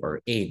HIV or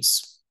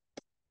AIDS.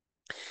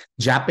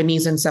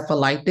 Japanese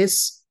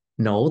encephalitis?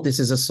 No, this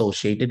is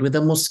associated with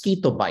a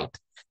mosquito bite.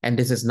 And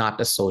this is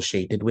not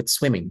associated with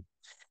swimming.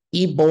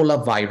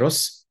 Ebola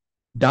virus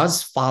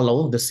does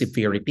follow the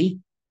severity.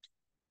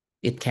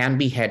 It can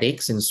be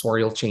headaches,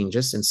 sensorial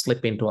changes, and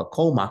slip into a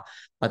coma,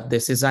 but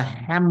this is a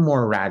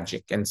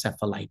hemorrhagic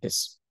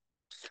encephalitis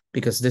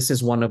because this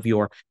is one of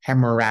your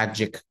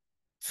hemorrhagic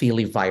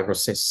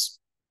filiviruses.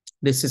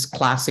 This is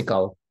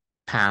classical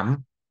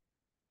PAM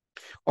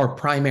or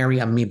primary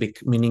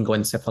amoebic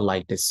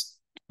meningoencephalitis,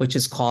 which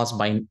is caused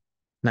by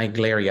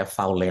Naegleria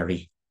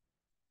fowleri.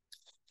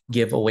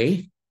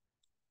 Giveaway,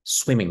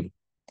 swimming.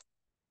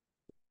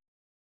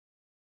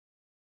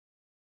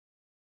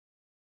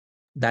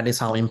 That is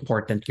how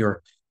important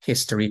your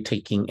history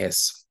taking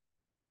is.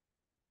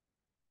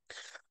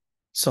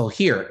 So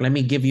here, let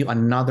me give you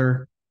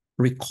another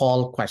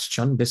recall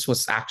question. This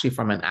was actually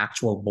from an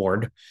actual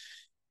board.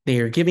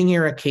 They're giving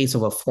here a case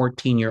of a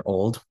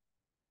 14-year-old,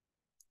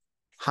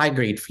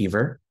 high-grade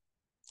fever,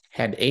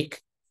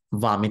 headache,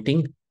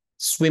 vomiting,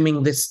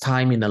 swimming this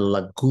time in a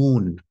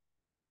lagoon.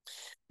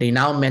 They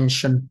now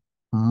mention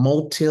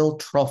motile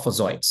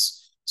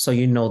trophozoites. So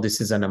you know this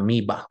is an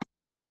amoeba.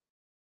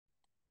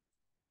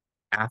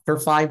 After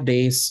 5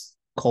 days,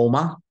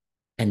 coma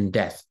and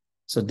death.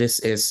 So this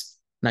is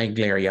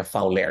Naegleria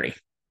fowleri.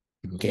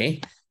 Okay,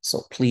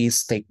 so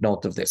please take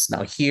note of this.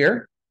 Now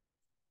here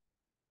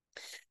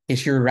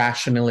is your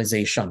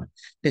rationalization.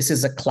 This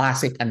is a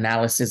classic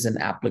analysis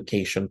and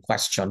application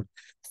question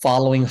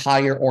following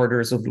higher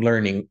orders of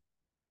learning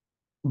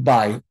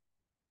by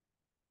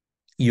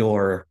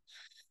your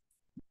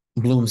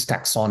Bloom's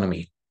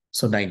taxonomy.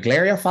 So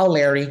Naegleria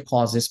fowleri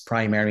causes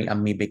primary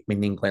amoebic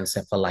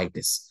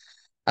meningoencephalitis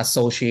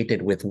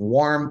associated with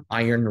warm,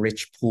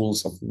 iron-rich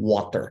pools of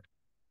water.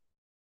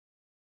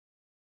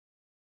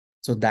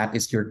 So that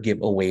is your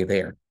giveaway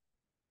there.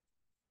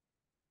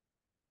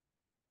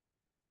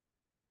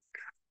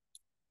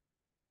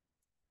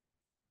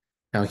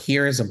 Now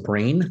here is a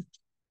brain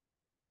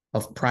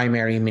of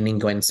primary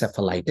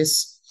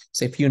meningoencephalitis.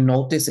 So if you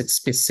notice, it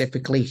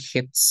specifically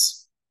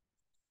hits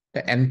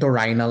the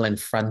entorhinal and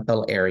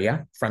frontal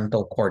area,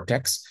 frontal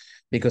cortex,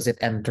 because it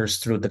enters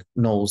through the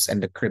nose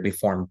and the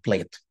cribriform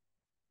plate.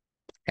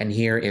 And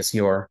here is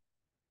your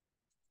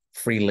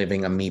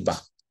free-living amoeba.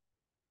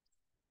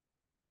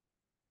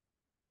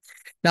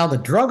 Now, the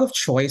drug of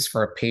choice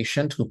for a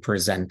patient who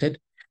presented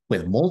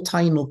with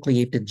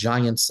multinucleated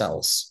giant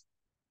cells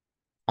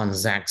on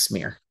Zach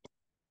smear.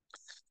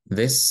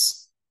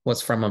 This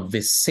was from a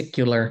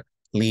vesicular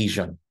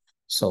lesion.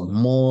 So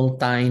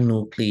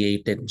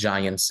multinucleated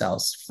giant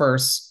cells.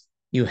 First,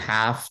 you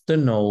have to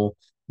know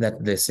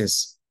that this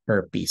is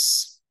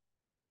herpes.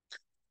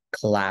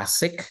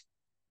 Classic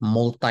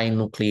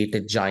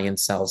multinucleated giant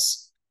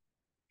cells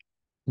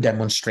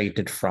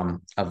demonstrated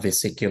from a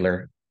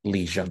vesicular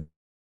lesion.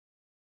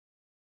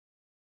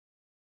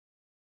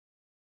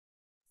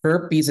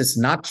 Herpes is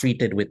not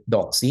treated with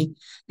doxy.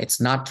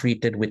 It's not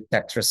treated with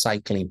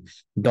tetracycline.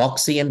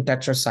 Doxy and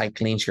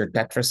tetracyclines, your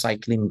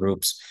tetracycline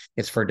groups,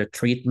 is for the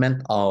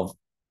treatment of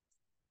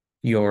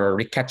your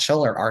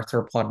rickettsial or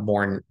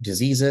arthropod-borne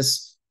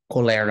diseases,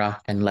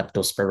 cholera, and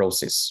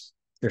leptospirosis.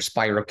 Your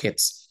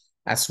spirochetes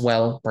as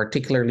well,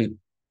 particularly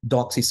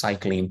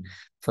doxycycline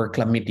for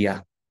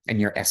chlamydia and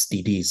your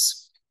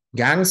STDs.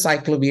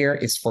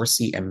 Gangcyclovir is for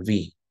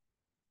CMV.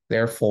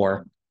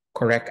 Therefore,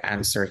 correct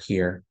answer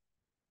here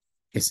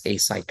is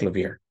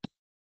acyclovir.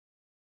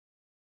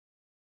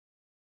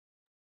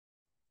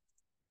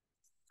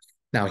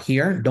 Now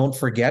here, don't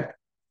forget,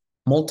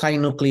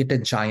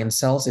 multinucleated giant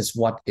cells is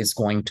what is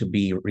going to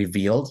be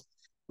revealed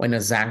when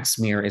a Zach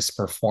smear is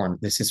performed.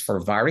 This is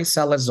for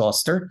varicella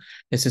zoster.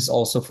 This is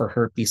also for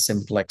herpes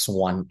simplex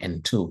 1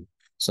 and 2.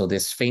 So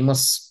this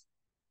famous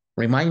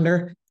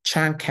reminder,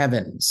 thank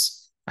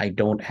heavens, I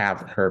don't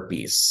have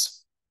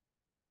herpes.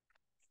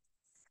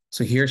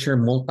 So here's your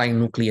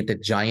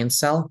multinucleated giant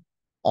cell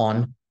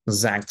on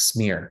Zach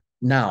smear.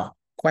 Now,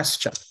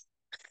 question.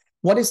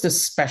 What is the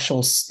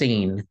special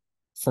stain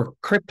for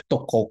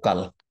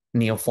cryptococcal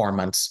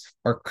neoformans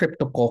or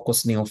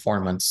Cryptococcus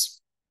neoformans?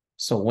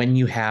 So when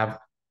you have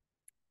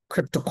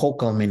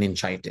cryptococcal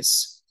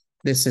meningitis,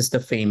 this is the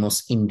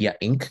famous India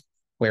ink,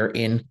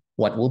 wherein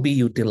what will be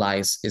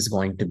utilized is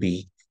going to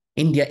be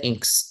India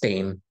ink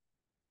stain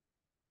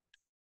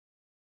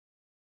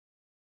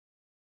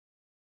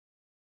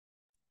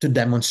to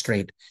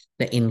demonstrate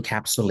the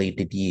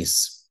encapsulated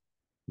yeast.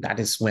 That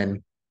is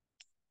when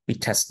we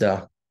test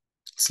the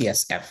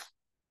CSF.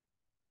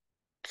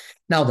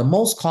 Now, the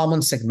most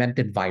common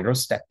segmented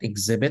virus that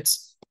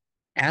exhibits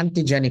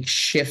antigenic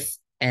shift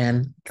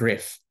and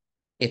drift.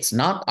 It's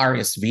not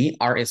RSV.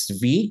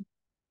 RSV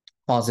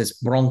causes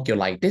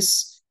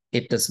bronchiolitis.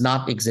 It does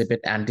not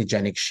exhibit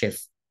antigenic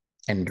shift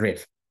and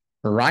drift.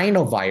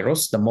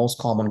 Rhinovirus, the most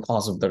common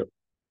cause of the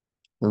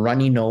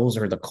runny nose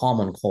or the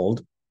common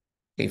cold,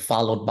 okay,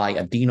 followed by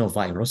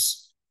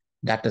adenovirus,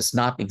 that does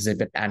not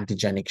exhibit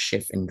antigenic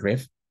shift and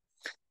drift.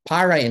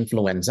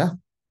 Parainfluenza,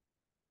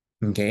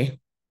 okay,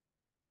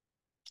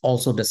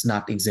 also does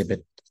not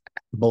exhibit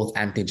both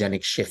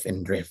antigenic shift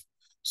and drift.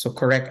 So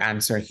correct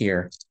answer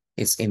here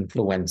is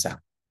influenza.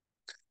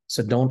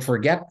 So don't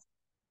forget,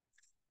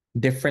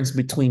 difference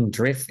between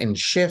drift and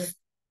shift,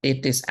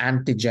 it is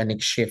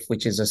antigenic shift,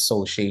 which is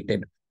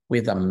associated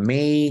with a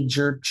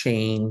major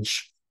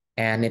change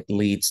and it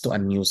leads to a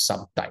new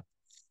subtype.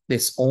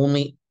 This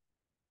only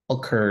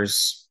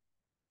occurs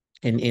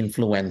in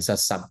influenza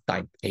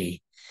subtype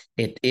A.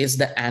 It is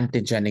the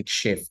antigenic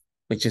shift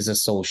which is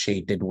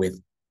associated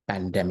with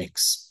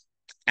pandemics.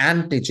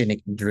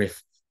 Antigenic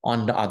drift,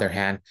 on the other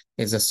hand,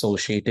 is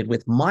associated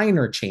with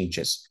minor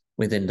changes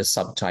within the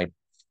subtype,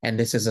 and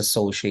this is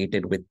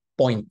associated with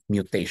point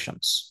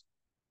mutations.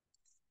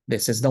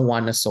 This is the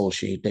one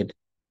associated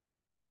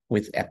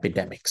with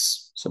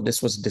epidemics. So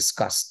this was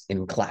discussed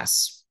in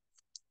class.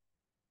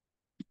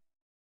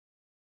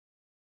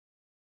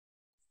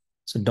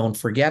 So don't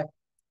forget,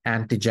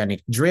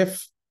 antigenic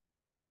drift,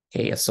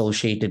 okay,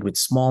 associated with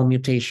small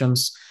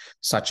mutations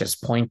such as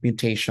point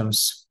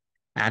mutations,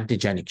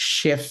 antigenic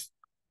shift,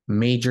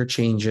 major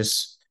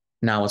changes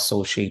now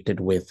associated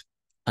with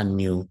a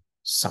new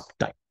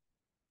subtype.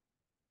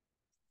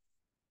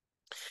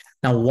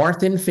 Now,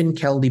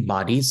 Warthin-Finkeldy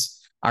bodies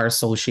are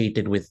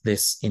associated with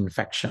this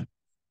infection.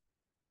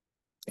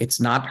 It's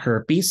not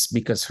herpes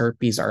because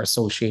herpes are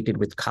associated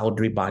with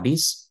Cowdery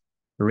bodies.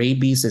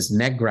 Rabies is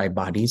Negri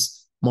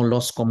bodies.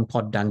 Molluscum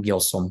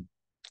contagiosum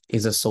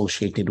is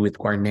associated with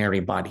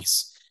Guarneri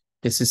bodies.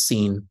 This is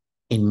seen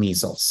in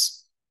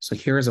measles. So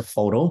here is a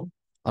photo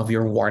of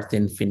your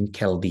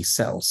Warthin-Finkeldy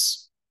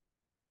cells.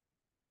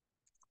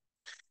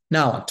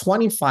 Now, a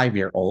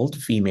 25-year-old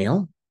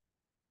female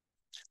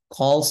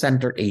call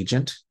center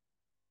agent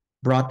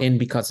brought in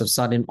because of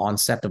sudden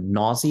onset of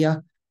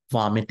nausea,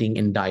 vomiting,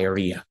 and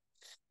diarrhea.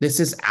 This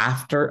is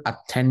after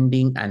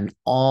attending an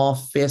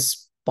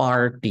office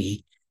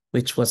party,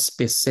 which was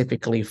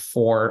specifically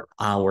 4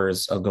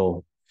 hours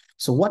ago.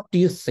 So what do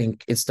you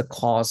think is the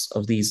cause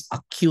of these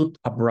acute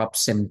abrupt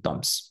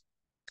symptoms?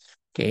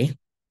 Okay.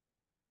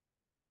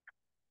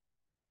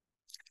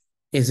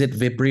 Is it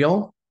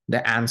Vibrio?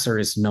 The answer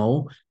is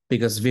no,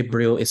 because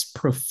Vibrio is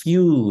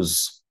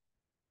profuse,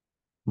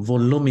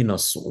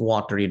 voluminous,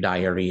 watery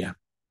diarrhea.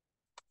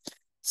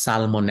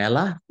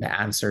 Salmonella? The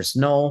answer is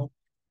no.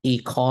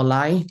 E.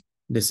 coli?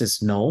 This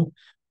is no,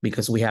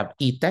 because we have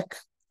ETEC,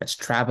 that's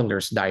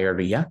traveler's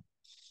diarrhea,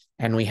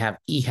 and we have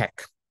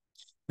EHEC,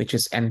 which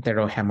is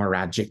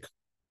enterohemorrhagic.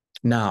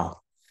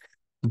 Now,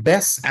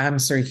 best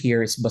answer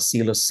here is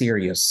Bacillus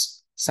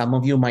cereus. Some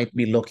of you might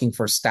be looking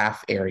for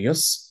Staph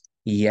aureus.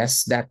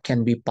 Yes, that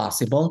can be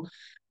possible,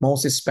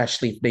 most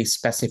especially if they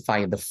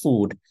specify the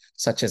food,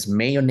 such as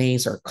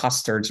mayonnaise or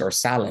custards or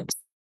salads.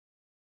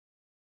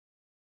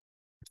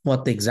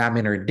 What the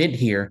examiner did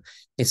here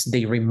is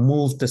they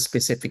removed the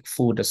specific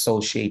food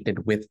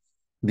associated with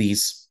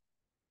these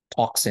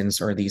toxins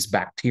or these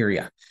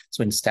bacteria.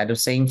 So instead of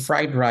saying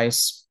fried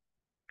rice,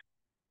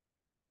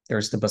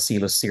 there's the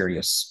Bacillus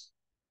cereus.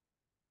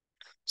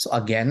 So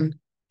again,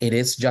 it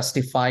is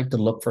justified to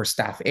look for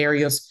Staph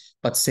aureus,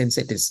 but since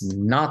it is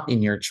not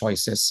in your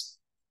choices,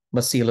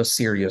 Bacillus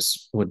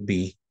cereus would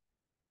be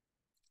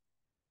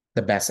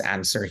the best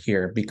answer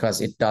here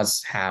because it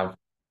does have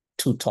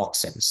 2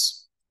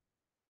 toxins.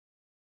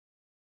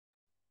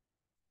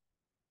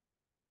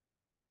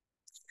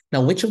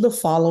 Now, which of the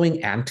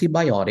following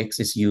antibiotics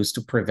is used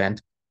to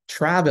prevent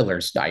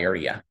traveler's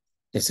diarrhea?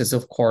 This is,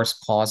 of course,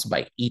 caused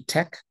by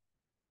ETEC,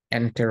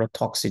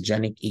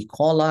 enterotoxigenic E.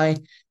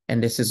 coli,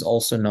 and this is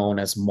also known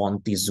as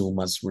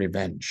Montezuma's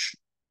revenge.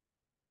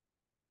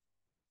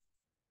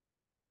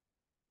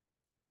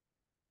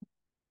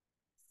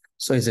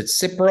 So is it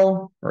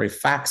Cipro,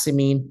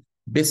 rifaximin,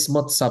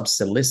 bismuth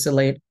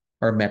subsalicylate,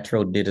 or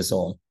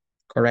metronidazole?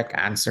 Correct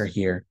answer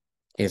here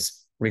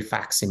is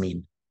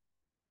rifaximin.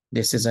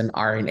 This is an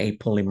RNA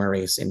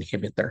polymerase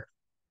inhibitor.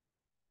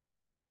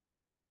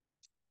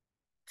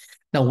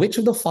 Now, which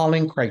of the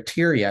following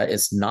criteria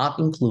is not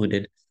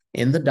included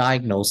in the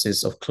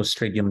diagnosis of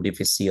Clostridium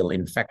difficile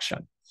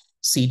infection?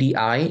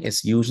 CDI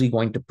is usually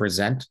going to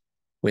present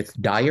with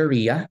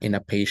diarrhea in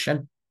a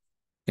patient,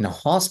 in a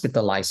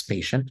hospitalized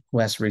patient who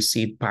has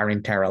received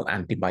parenteral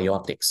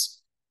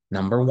antibiotics.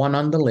 Number 1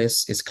 on the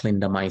list is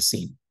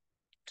clindamycin.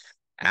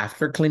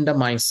 After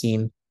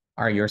clindamycin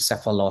are your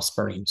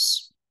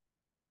cephalosporins.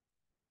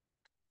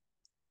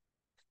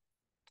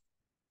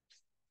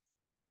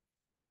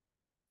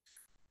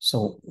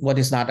 So what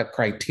is not a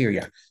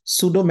criteria?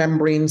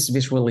 Pseudomembranes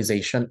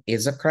visualization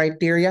is a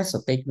criteria. So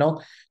take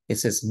note,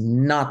 this is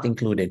not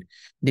included.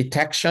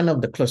 Detection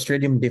of the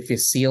Clostridium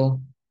difficile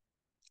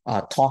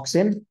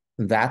toxin,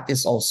 that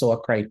is also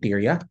a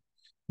criteria.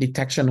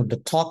 Detection of the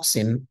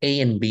toxin A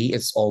and B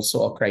is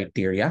also a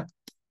criteria.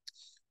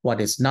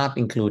 What is not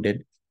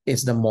included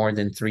is the more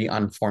than 3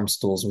 unformed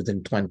stools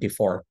within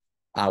 24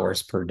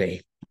 hours per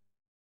day,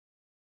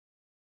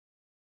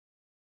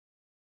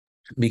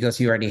 because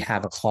you already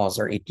have a cause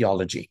or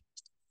etiology.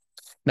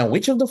 Now,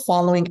 which of the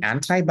following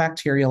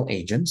antibacterial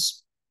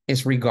agents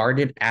is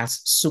regarded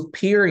as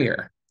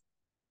superior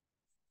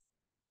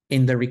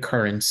in the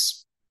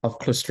recurrence of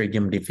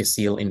Clostridium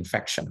difficile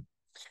infection?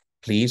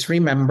 Please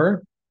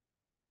remember,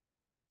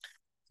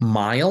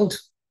 mild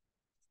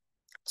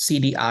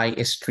CDI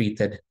is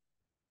treated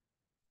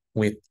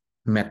with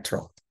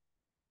Metro.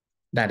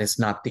 That is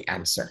not the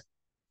answer.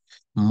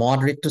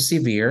 Moderate to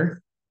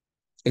severe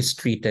is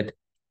treated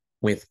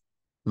with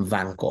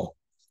Vanco.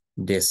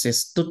 This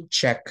is to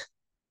check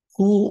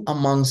who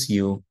amongst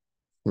you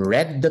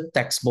read the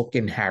textbook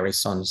in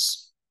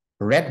Harrison's,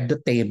 read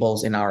the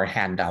tables in our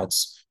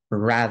handouts,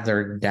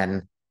 rather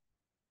than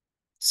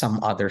some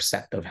other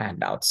set of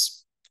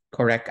handouts.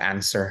 Correct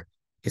answer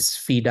is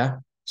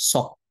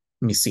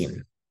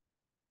fidaxomicin.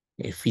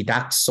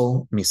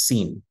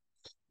 Fidaxomicin.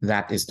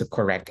 That is the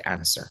correct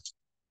answer.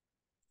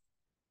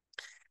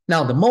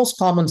 Now, the most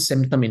common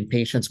symptom in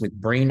patients with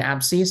brain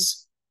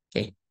abscess,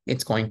 okay,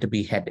 it's going to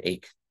be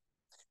headache.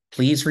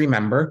 Please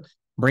remember,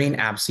 brain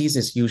abscess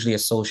is usually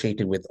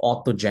associated with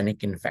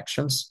otogenic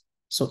infections.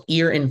 So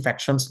ear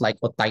infections like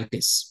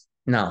otitis.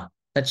 Now,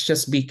 let's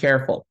just be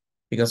careful,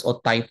 because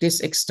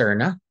otitis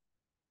externa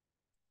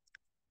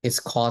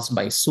is caused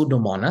by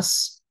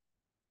Pseudomonas.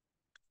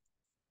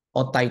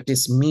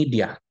 Otitis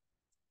media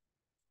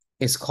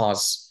is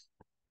caused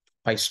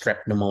by Strep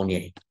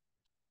pneumoniae.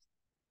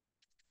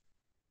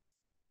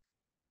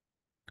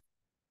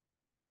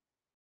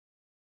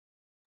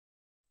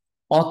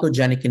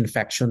 Autogenic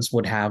infections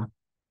would have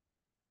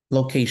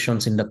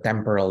locations in the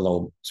temporal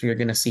lobe. So you're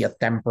going to see a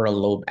temporal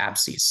lobe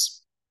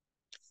abscess.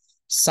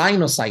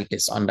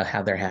 Sinusitis, on the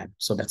other hand,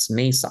 so that's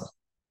nasal,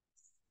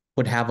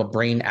 would have a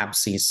brain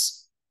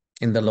abscess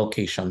in the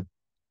location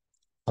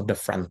of the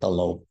frontal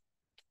lobe.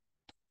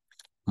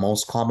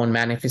 Most common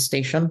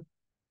manifestation,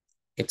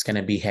 it's going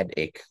to be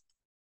headache.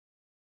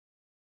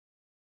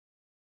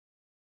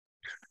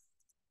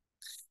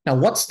 Now,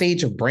 what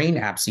stage of brain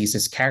abscess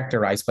is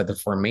characterized by the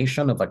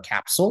formation of a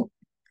capsule?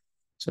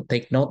 So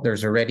take note,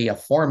 there's already a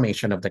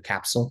formation of the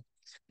capsule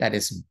that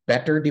is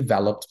better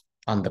developed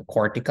on the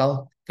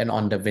cortical than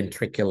on the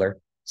ventricular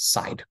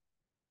side.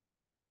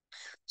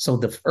 So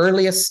the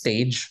earliest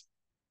stage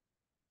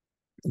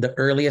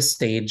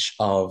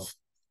of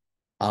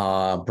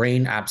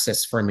brain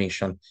abscess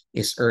formation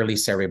is early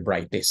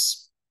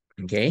cerebritis.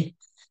 Okay,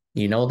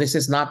 you know, this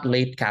is not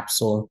late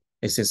capsule,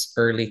 this is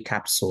early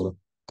capsule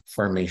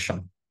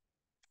formation.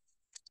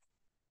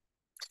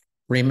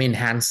 Rim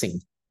enhancing.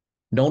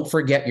 Don't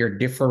forget your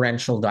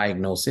differential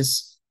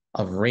diagnosis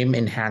of rim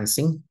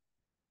enhancing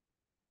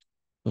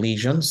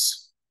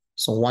lesions.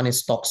 So one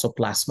is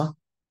toxoplasma,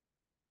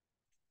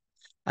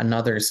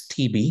 another is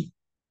TB.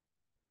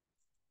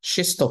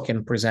 Schisto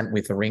can present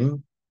with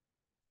ring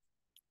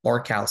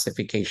or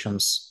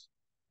calcifications.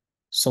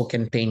 So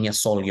can Taenia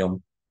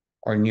solium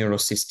or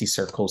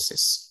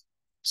neurocysticercosis.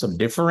 So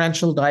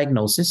differential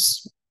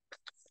diagnosis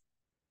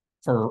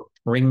for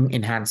ring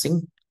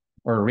enhancing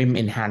or rim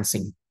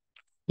enhancing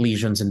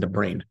lesions in the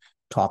brain: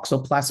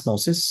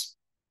 toxoplasmosis,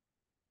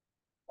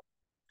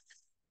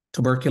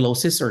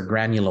 tuberculosis or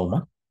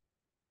granuloma.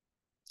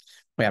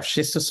 We have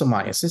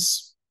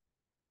schistosomiasis,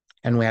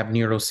 and we have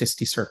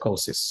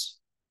neurocysticercosis.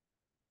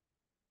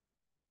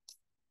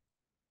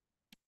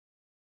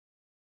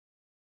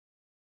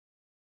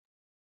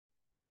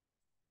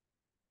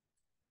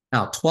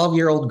 Now,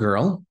 12-year-old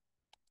girl,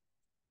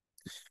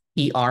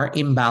 ER,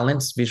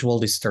 imbalanced visual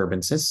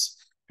disturbances.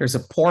 There's a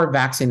poor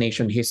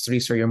vaccination history,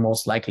 so you're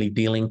most likely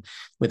dealing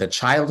with a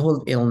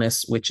childhood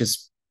illness, which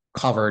is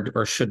covered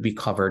or should be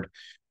covered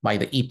by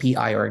the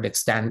EPI or the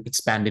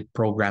expanded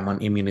program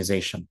on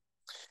immunization.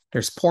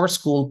 There's poor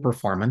school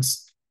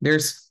performance.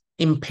 There's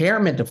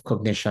impairment of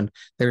cognition.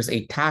 There's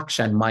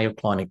ataxia and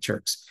myoclonic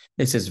jerks.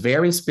 This is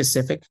very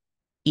specific.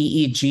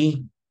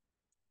 EEG,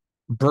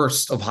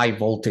 burst of high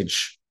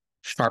voltage,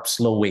 sharp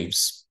slow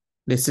waves.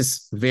 This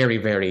is very,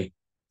 very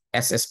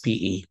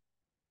SSPE,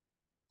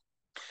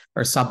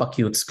 or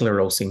subacute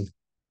sclerosing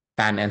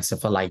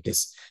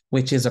panencephalitis,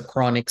 which is a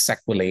chronic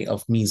sequelae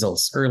of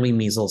measles, early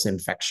measles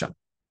infection.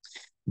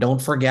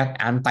 Don't forget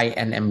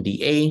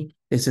anti-NMDA.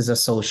 This is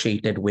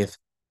associated with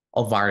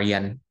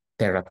ovarian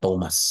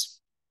teratomas.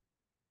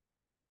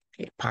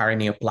 Okay,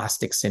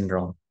 paraneoplastic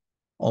syndrome,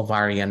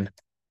 ovarian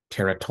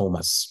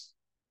teratomas.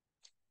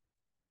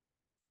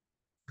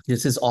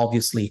 This is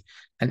obviously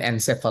an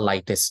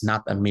encephalitis,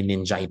 not a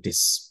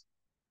meningitis,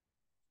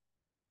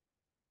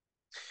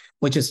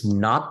 which is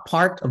not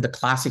part of the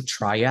classic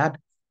triad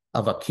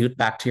of acute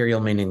bacterial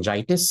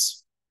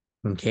meningitis.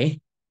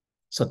 Okay,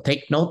 so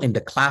take note, in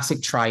the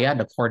classic triad,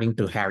 according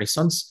to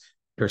Harrison's,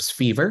 there's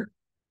fever,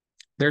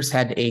 there's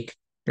headache,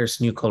 there's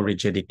nuchal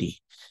rigidity.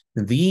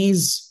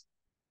 These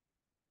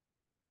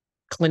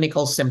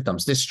clinical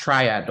symptoms, this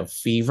triad of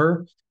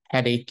fever,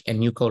 headache, and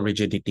nuchal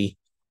rigidity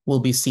will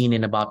be seen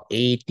in about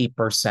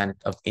 80%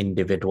 of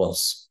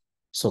individuals.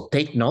 So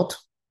take note,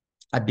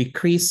 a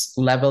decreased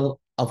level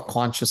of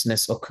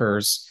consciousness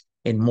occurs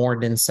in more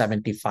than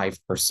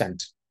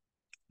 75%.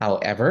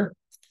 However,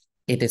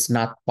 it is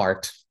not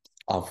part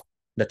of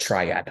the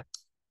triad.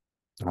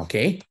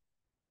 Okay?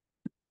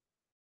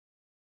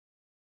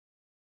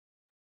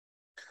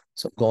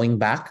 So going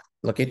back,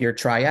 look at your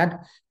triad: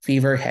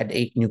 fever,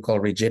 headache,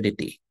 nuchal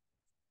rigidity.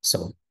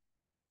 So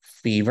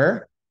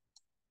fever,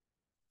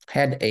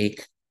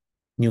 headache,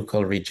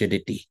 nuchal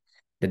rigidity.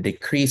 The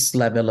decreased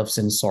level of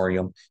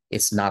sensorium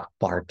is not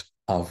part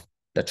of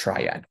the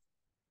triad.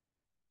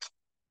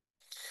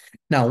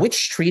 Now,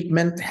 which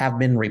treatment have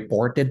been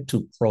reported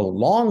to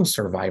prolong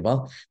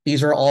survival?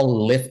 These are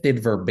all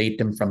lifted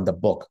verbatim from the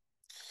book.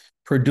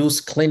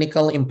 Produce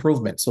clinical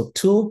improvement. So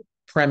two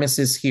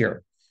premises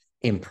here: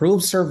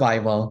 improve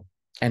survival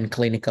and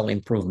clinical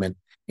improvement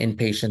in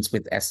patients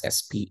with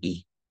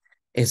SSPE.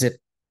 Is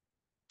it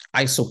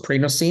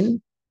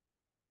isoprenosine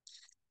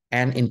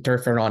and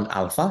interferon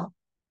alpha,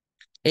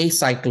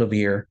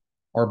 acyclovir,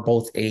 or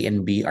both A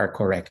and B are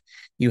correct?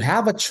 You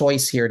have a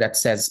choice here that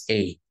says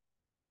A.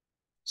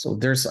 So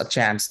there's a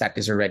chance that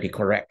is already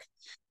correct.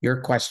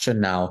 Your question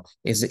now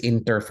is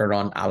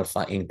interferon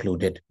alpha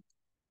included.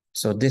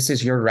 So this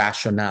is your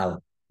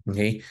rationale.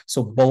 Okay,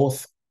 so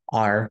both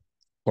are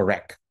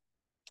correct.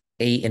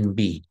 A and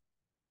B.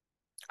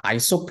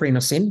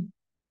 Isoprenosine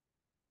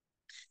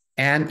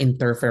and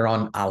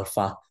interferon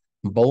alpha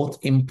both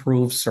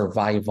improve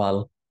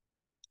survival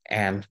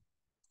and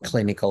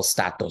clinical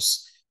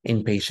status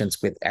in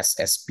patients with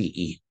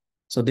SSPE.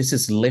 So this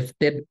is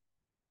lifted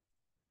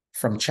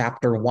from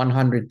chapter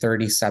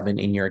 137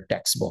 in your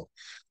textbook.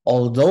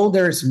 Although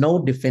there is no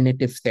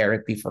definitive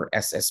therapy for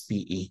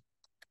SSPE,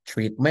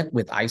 treatment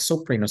with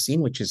isoprenosine,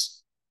 which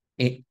is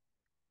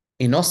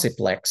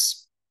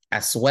inosiplex,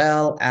 as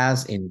well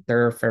as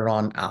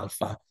interferon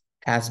alpha,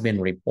 has been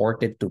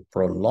reported to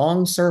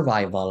prolong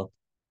survival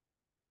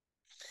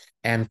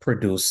and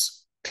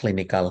produce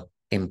clinical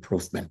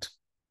improvement.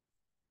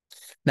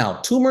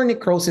 Now, tumor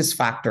necrosis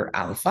factor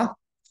alpha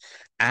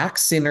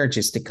acts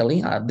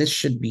synergistically. This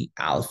should be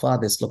alpha.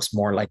 This looks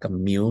more like a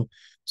mu,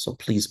 so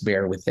please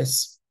bear with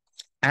this.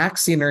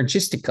 Acts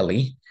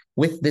synergistically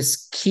with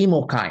this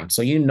chemokine.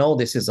 So you know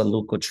this is a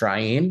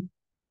leukotriene,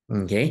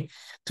 okay,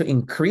 to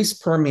increase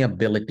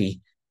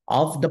permeability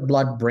of the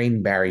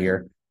blood-brain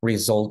barrier,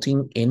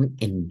 resulting in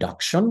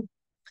induction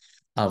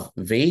of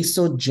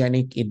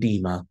vasogenic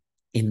edema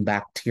in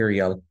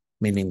bacterial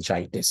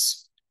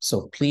meningitis.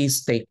 So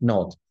please take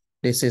note,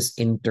 this is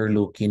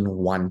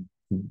interleukin-1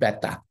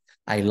 beta.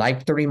 I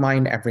like to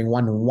remind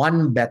everyone,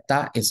 1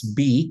 beta is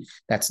B,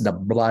 that's the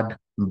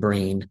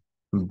blood-brain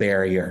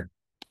barrier.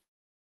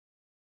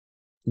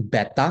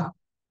 Beta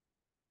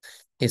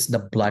is the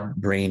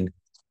blood-brain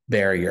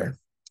barrier.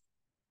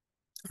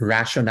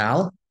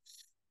 Rationale: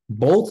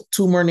 both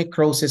tumor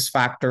necrosis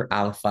factor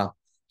alpha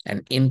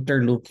and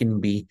interleukin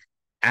B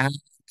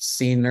act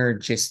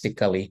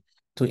synergistically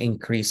to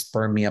increase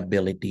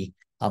permeability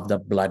of the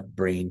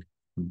blood-brain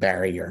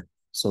barrier.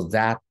 So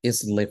that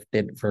is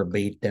lifted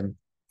verbatim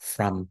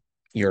from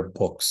your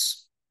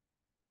books.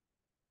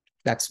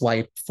 That's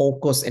why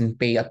focus and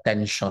pay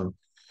attention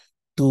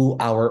to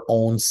our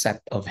own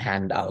set of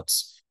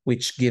handouts,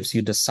 which gives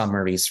you the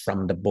summaries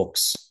from the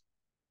books.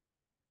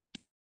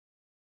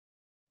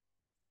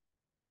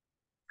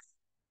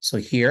 So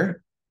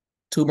here,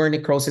 tumor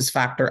necrosis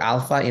factor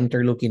alpha,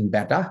 interleukin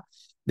beta,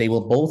 they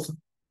will both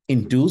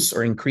induce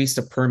or increase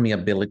the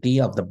permeability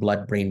of the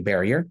blood-brain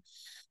barrier,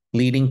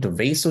 leading to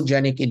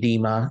vasogenic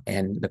edema,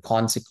 and the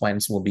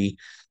consequence will be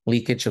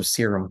leakage of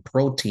serum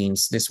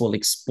proteins. This will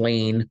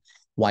explain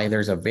why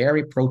there's a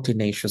very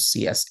proteinaceous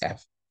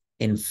CSF.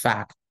 In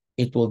fact,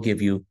 it will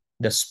give you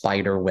the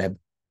spider web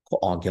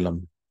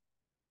coagulum.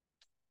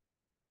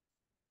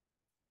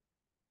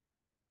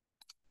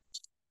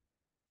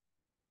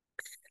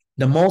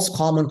 The most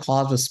common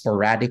cause of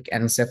sporadic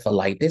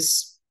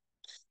encephalitis,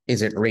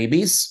 is it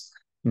rabies?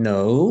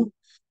 No.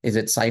 Is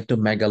it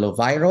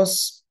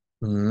cytomegalovirus?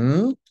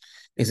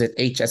 Is it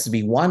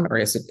HSV1 or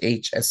is it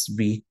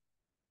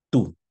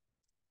HSV2?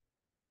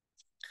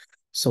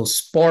 So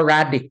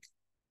sporadic,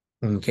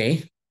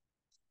 okay,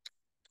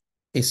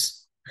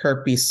 is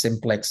herpes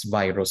simplex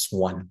virus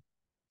 1.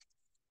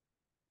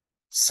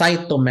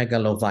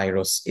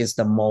 Cytomegalovirus is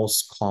the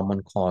most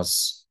common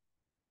cause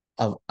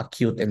of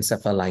acute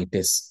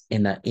encephalitis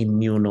in an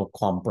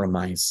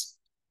immunocompromised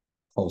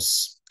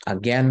host.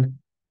 Again,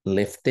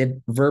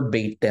 lifted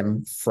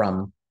verbatim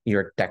from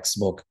your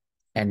textbook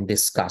and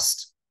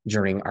discussed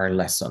during our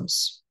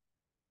lessons.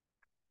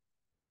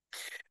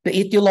 The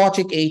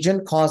etiologic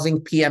agent causing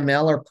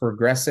PML or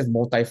progressive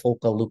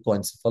multifocal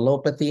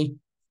leukoencephalopathy,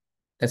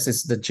 this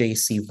is the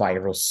JC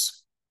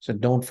virus. So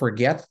don't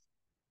forget,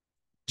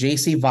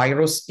 JC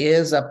virus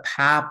is a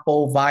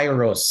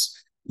papovirus.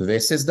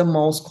 This is the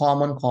most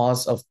common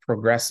cause of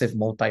progressive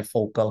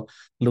multifocal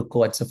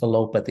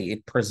leukoencephalopathy.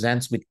 It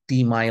presents with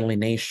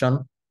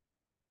demyelination,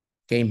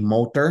 okay,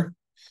 motor,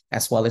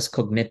 as well as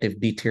cognitive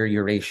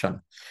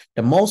deterioration.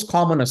 The most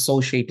common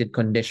associated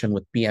condition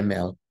with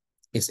PML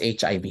is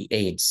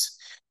HIV/AIDS.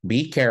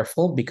 Be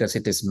careful because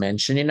it is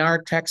mentioned in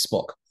our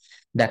textbook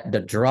that the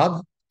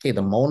drug, okay,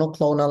 the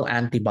monoclonal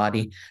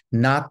antibody,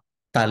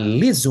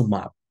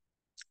 natalizumab,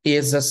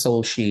 is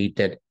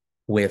associated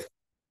with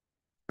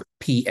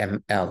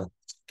PML.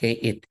 Okay,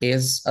 it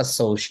is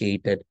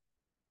associated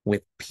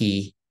with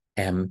PML.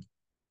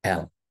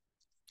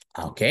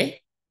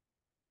 Okay.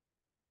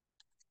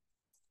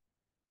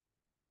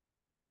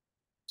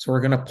 So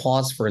we're going to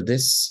pause for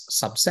this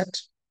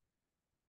subset.